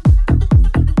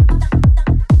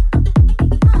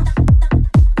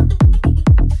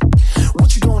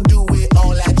 What you gonna do with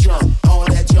all that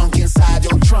junk inside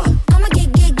your trunk? I'ma get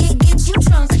you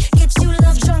drunk, get you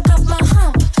love drunk off my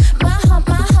hump, my hump,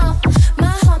 my hump,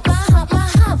 my hump, my hump, my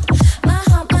hump, my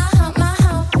hump, my hump, my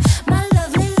hump, my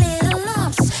lovely little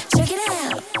lumps. Check it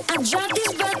out. I drive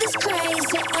these brothers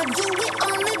crazy. I do it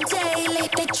on the daily.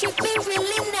 They treat me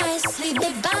really nicely.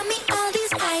 They buy me all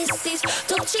these ices,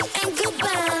 Dolce and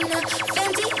Gabbana,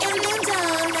 Fendi and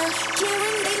Bandana.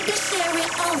 Karen made the share it.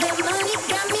 All their money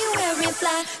got me wearing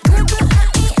fly. Girl, but I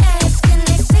ain't asking.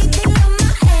 They say they love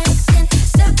my ass and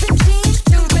step and change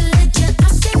to religion. I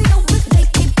say no, but they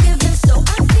keep giving, so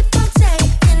I keep on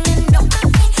taking. And no, I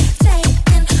ain't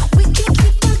taking. We can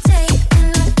keep on taking.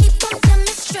 I keep on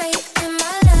demonstrating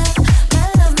my love, my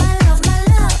love, my love, my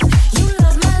love. You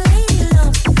love my lady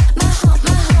love, my hump,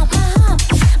 my hump, my hump,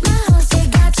 my hump. Say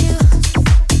got you.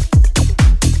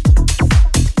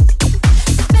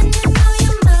 Spending all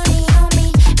your money on me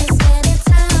and spending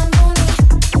time on me.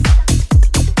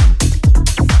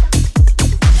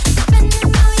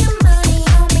 Spending all your money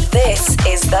on me. This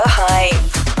is The Hype.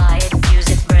 Buy it, use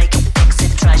it, break it, fix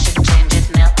it, trash it, change it,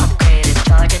 mail, upgrade it,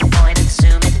 charge it, point it,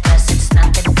 zoom it, press it,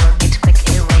 snap it, work it, quick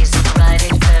erase it, write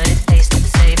it, cut it, paste it,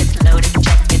 save it, load it,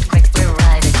 check it, quick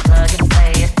rewrite it, plug it,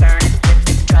 play it, burn it, rip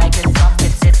it, drag it, drop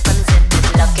it, zip unzip it,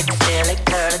 lock it, fill it,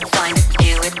 curl it, find it,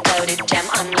 view it, load it, jam,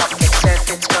 unlock it, surf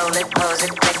it, scroll it, pose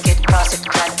it, click it, cross it,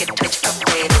 crack it, twitch,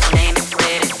 update it, name it,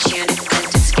 read it, tune it, print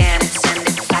it, scan it, send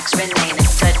it, fax, rename it,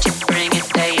 touch it, bring it,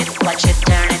 pay it, watch it,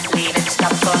 turn it, leave it,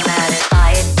 stop, format it,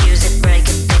 buy it, use it, break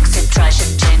it, fix it, trash it,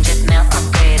 change it, mail,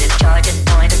 upgrade it, charge it,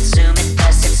 point it, zoom it,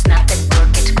 press it, snap it,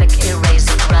 work it, quick erase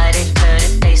it, write it, cut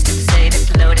it, paste it, save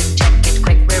it, load it, check it,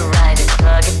 quick rewrite it,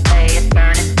 plug it, play it,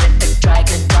 burn it, rip it, drag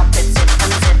it, drop it, zip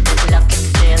unzip it, lock it,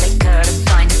 fill it, curl it,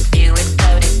 find it, view it,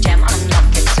 load it, jam,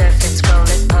 unlock it, surf it, scroll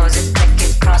it, pose it, click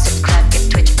it, cross it, crack it,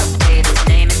 twitch, update it,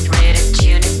 name it, read it,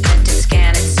 tune it, print it,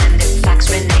 scan it, send it, fax,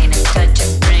 rename it, touch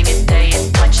it, bring it, pay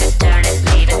it, watch it, turn it,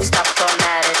 leave it, stop,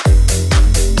 format it.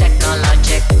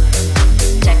 Technologic,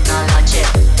 technologic,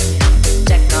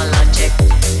 technologic,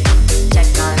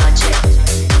 technologic,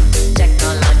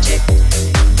 technologic,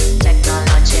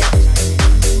 technologic,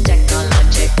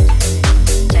 technologic,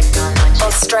 technologic.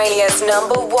 Australia's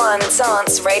 #1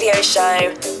 dance radio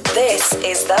show. This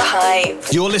is The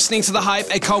Hype. You're listening to The Hype.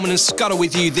 Ed Coleman and Scudder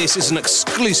with you. This is an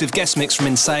exclusive guest mix from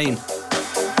Insane.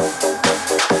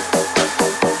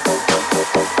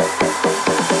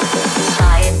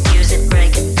 Buy it, use it,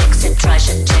 break it, fix it, trash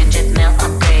it, change it, mail,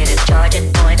 upgrade it, charge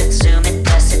it, point it, zoom it,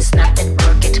 press it, snap it,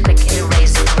 work it, quick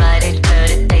erase it, write it, cut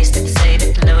it, paste it, save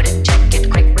it, load it, check it,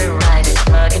 quick rewrite it,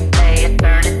 plug it, play it,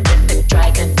 burn it, rip it,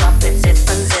 drag it, drop it, zip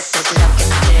unzip it, lock it,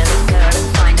 fill it, curl it,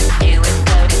 find it, view it,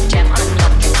 load it, jam,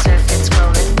 unlock it, surf it,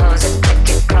 scroll it, pose it, click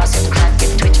it, cross it, crack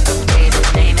it, twitch, update it,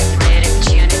 name it, read it,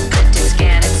 tune it, print it,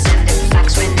 scan it, send it,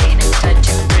 fax, rename it, touch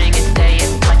it, bring it, pay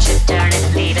it, watch it, turn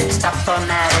it, leave it, stop,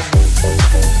 format it.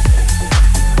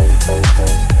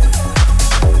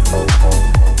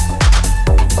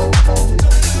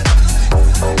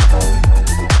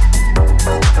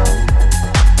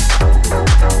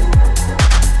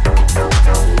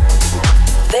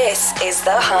 This is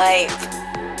The Hype.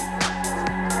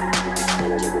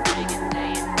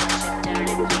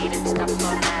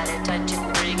 Touch it,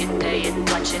 bring it, pay it,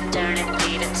 watch it, turn it,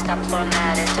 leave it, stop,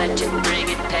 format it, touch it, bring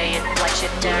it, pay it, watch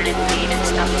it, turn it, leave it,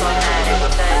 stop, format it,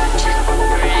 touch it,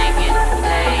 bring it,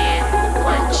 pay it,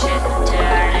 watch it,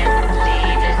 turn it,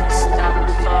 leave it, stop,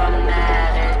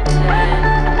 format it,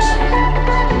 touch it,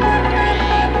 bring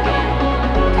it, pay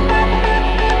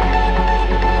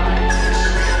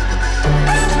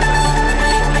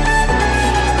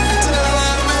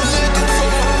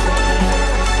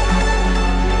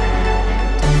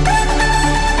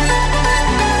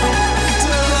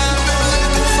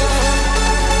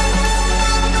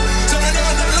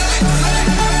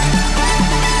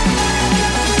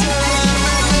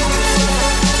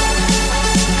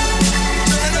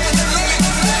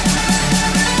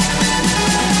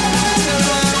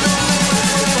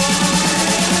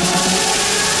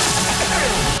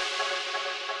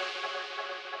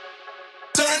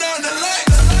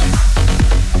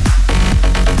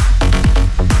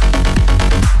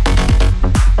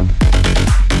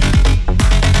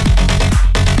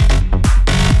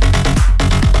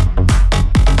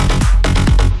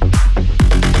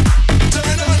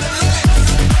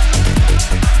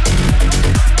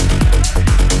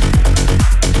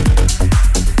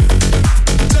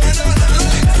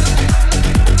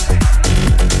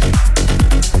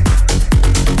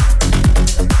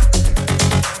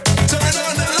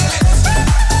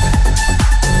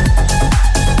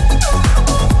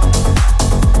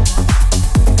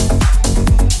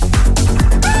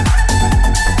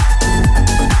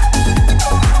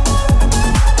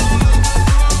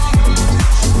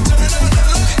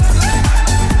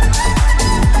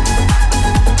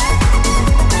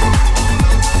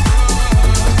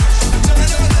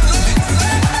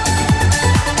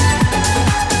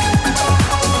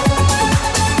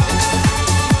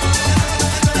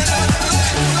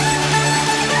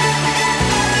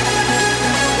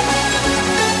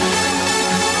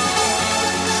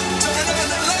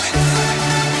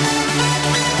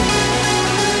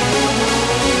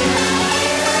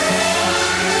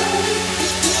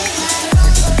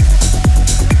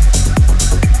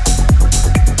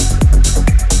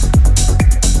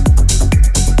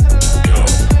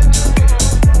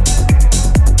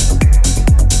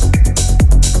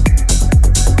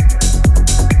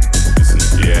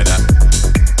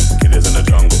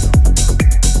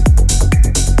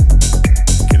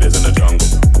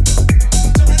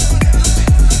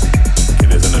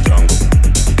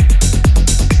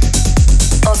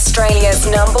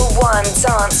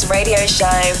radio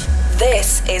show.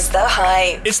 This is The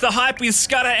Hype. It's The Hype with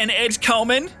Scudder and Ed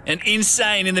Coleman and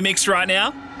Insane in the mix right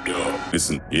now. Yo,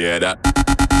 listen, you hear that?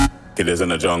 Killers in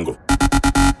the jungle.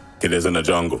 Killers in the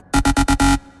jungle.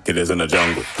 Killers in the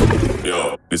jungle.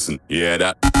 Yo, listen, you hear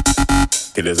that?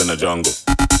 Killers in the jungle.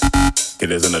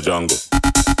 Killers in the jungle.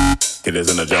 Killers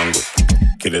in the jungle.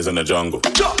 Killers in the jungle.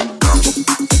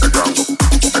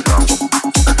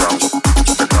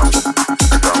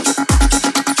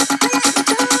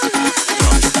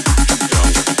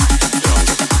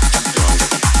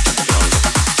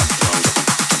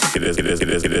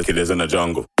 Killers in the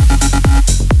jungle.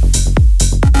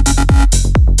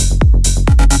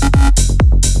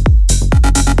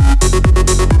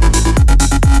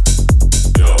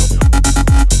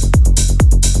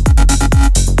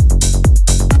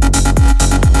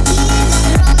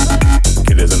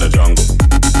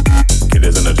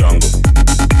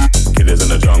 Killers in the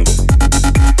jungle.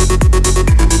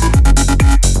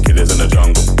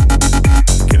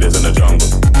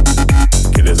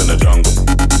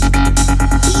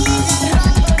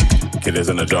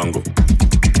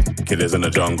 Killers in the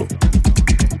jungle.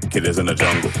 Killers in the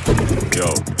jungle. Yo,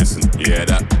 listen, you hear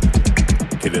that?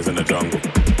 Killers in the jungle.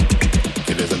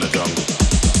 Killers in the jungle.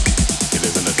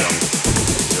 Killers in the jungle.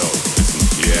 Yo, listen,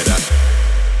 you hear that?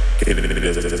 Killers in the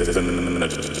jungle.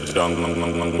 Killers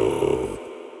in the jungle.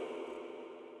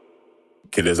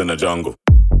 Killers in the jungle.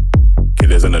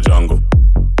 Killers in the jungle.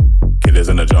 Killers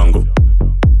in the jungle.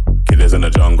 Killers in the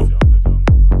jungle.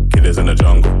 Killers in the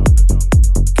jungle.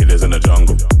 Killers in the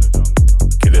jungle.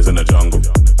 Killers in the jungle.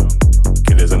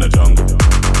 Killers in the jungle.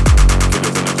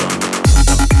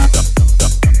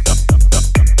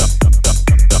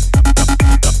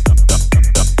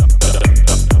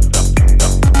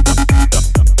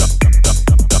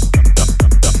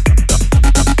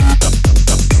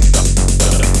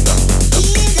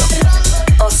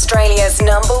 Australia's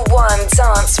 #1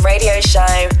 dance radio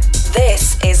show.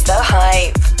 This is The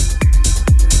Hype.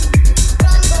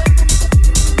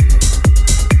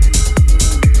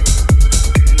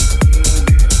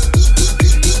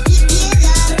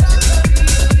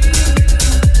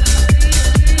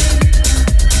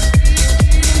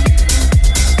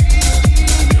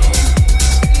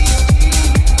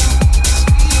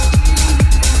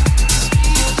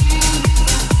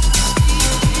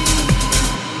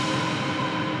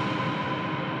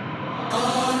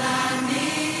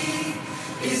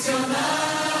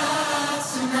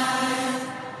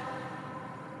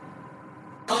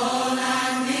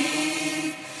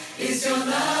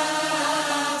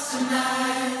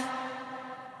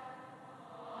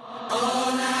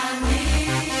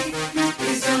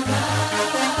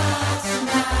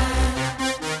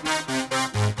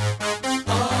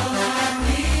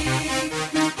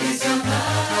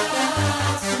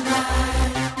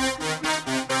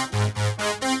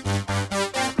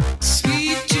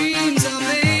 Sweet dreams are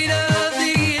made of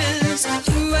these.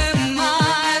 Who am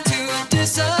I to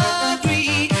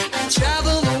disagree? I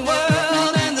travel the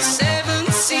world and the seven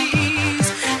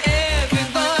seas.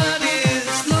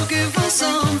 Everybody's looking for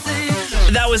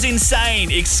something. That was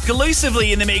Insane,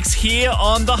 exclusively in the mix here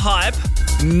on The Hype.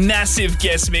 Massive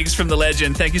guest mix from the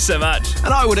legend. Thank you so much. And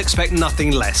I would expect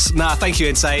nothing less. Nah, thank you,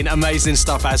 Insane. Amazing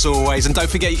stuff as always. And don't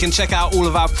forget, you can check out all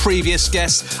of our previous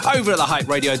guests over at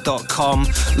thehyperadio.com.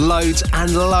 Loads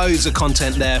and loads of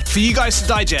content there for you guys to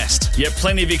digest. Yeah,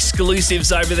 plenty of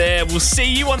exclusives over there. We'll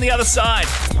see you on the other side.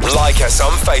 Like us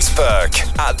on Facebook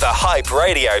at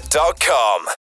thehyperadio.com.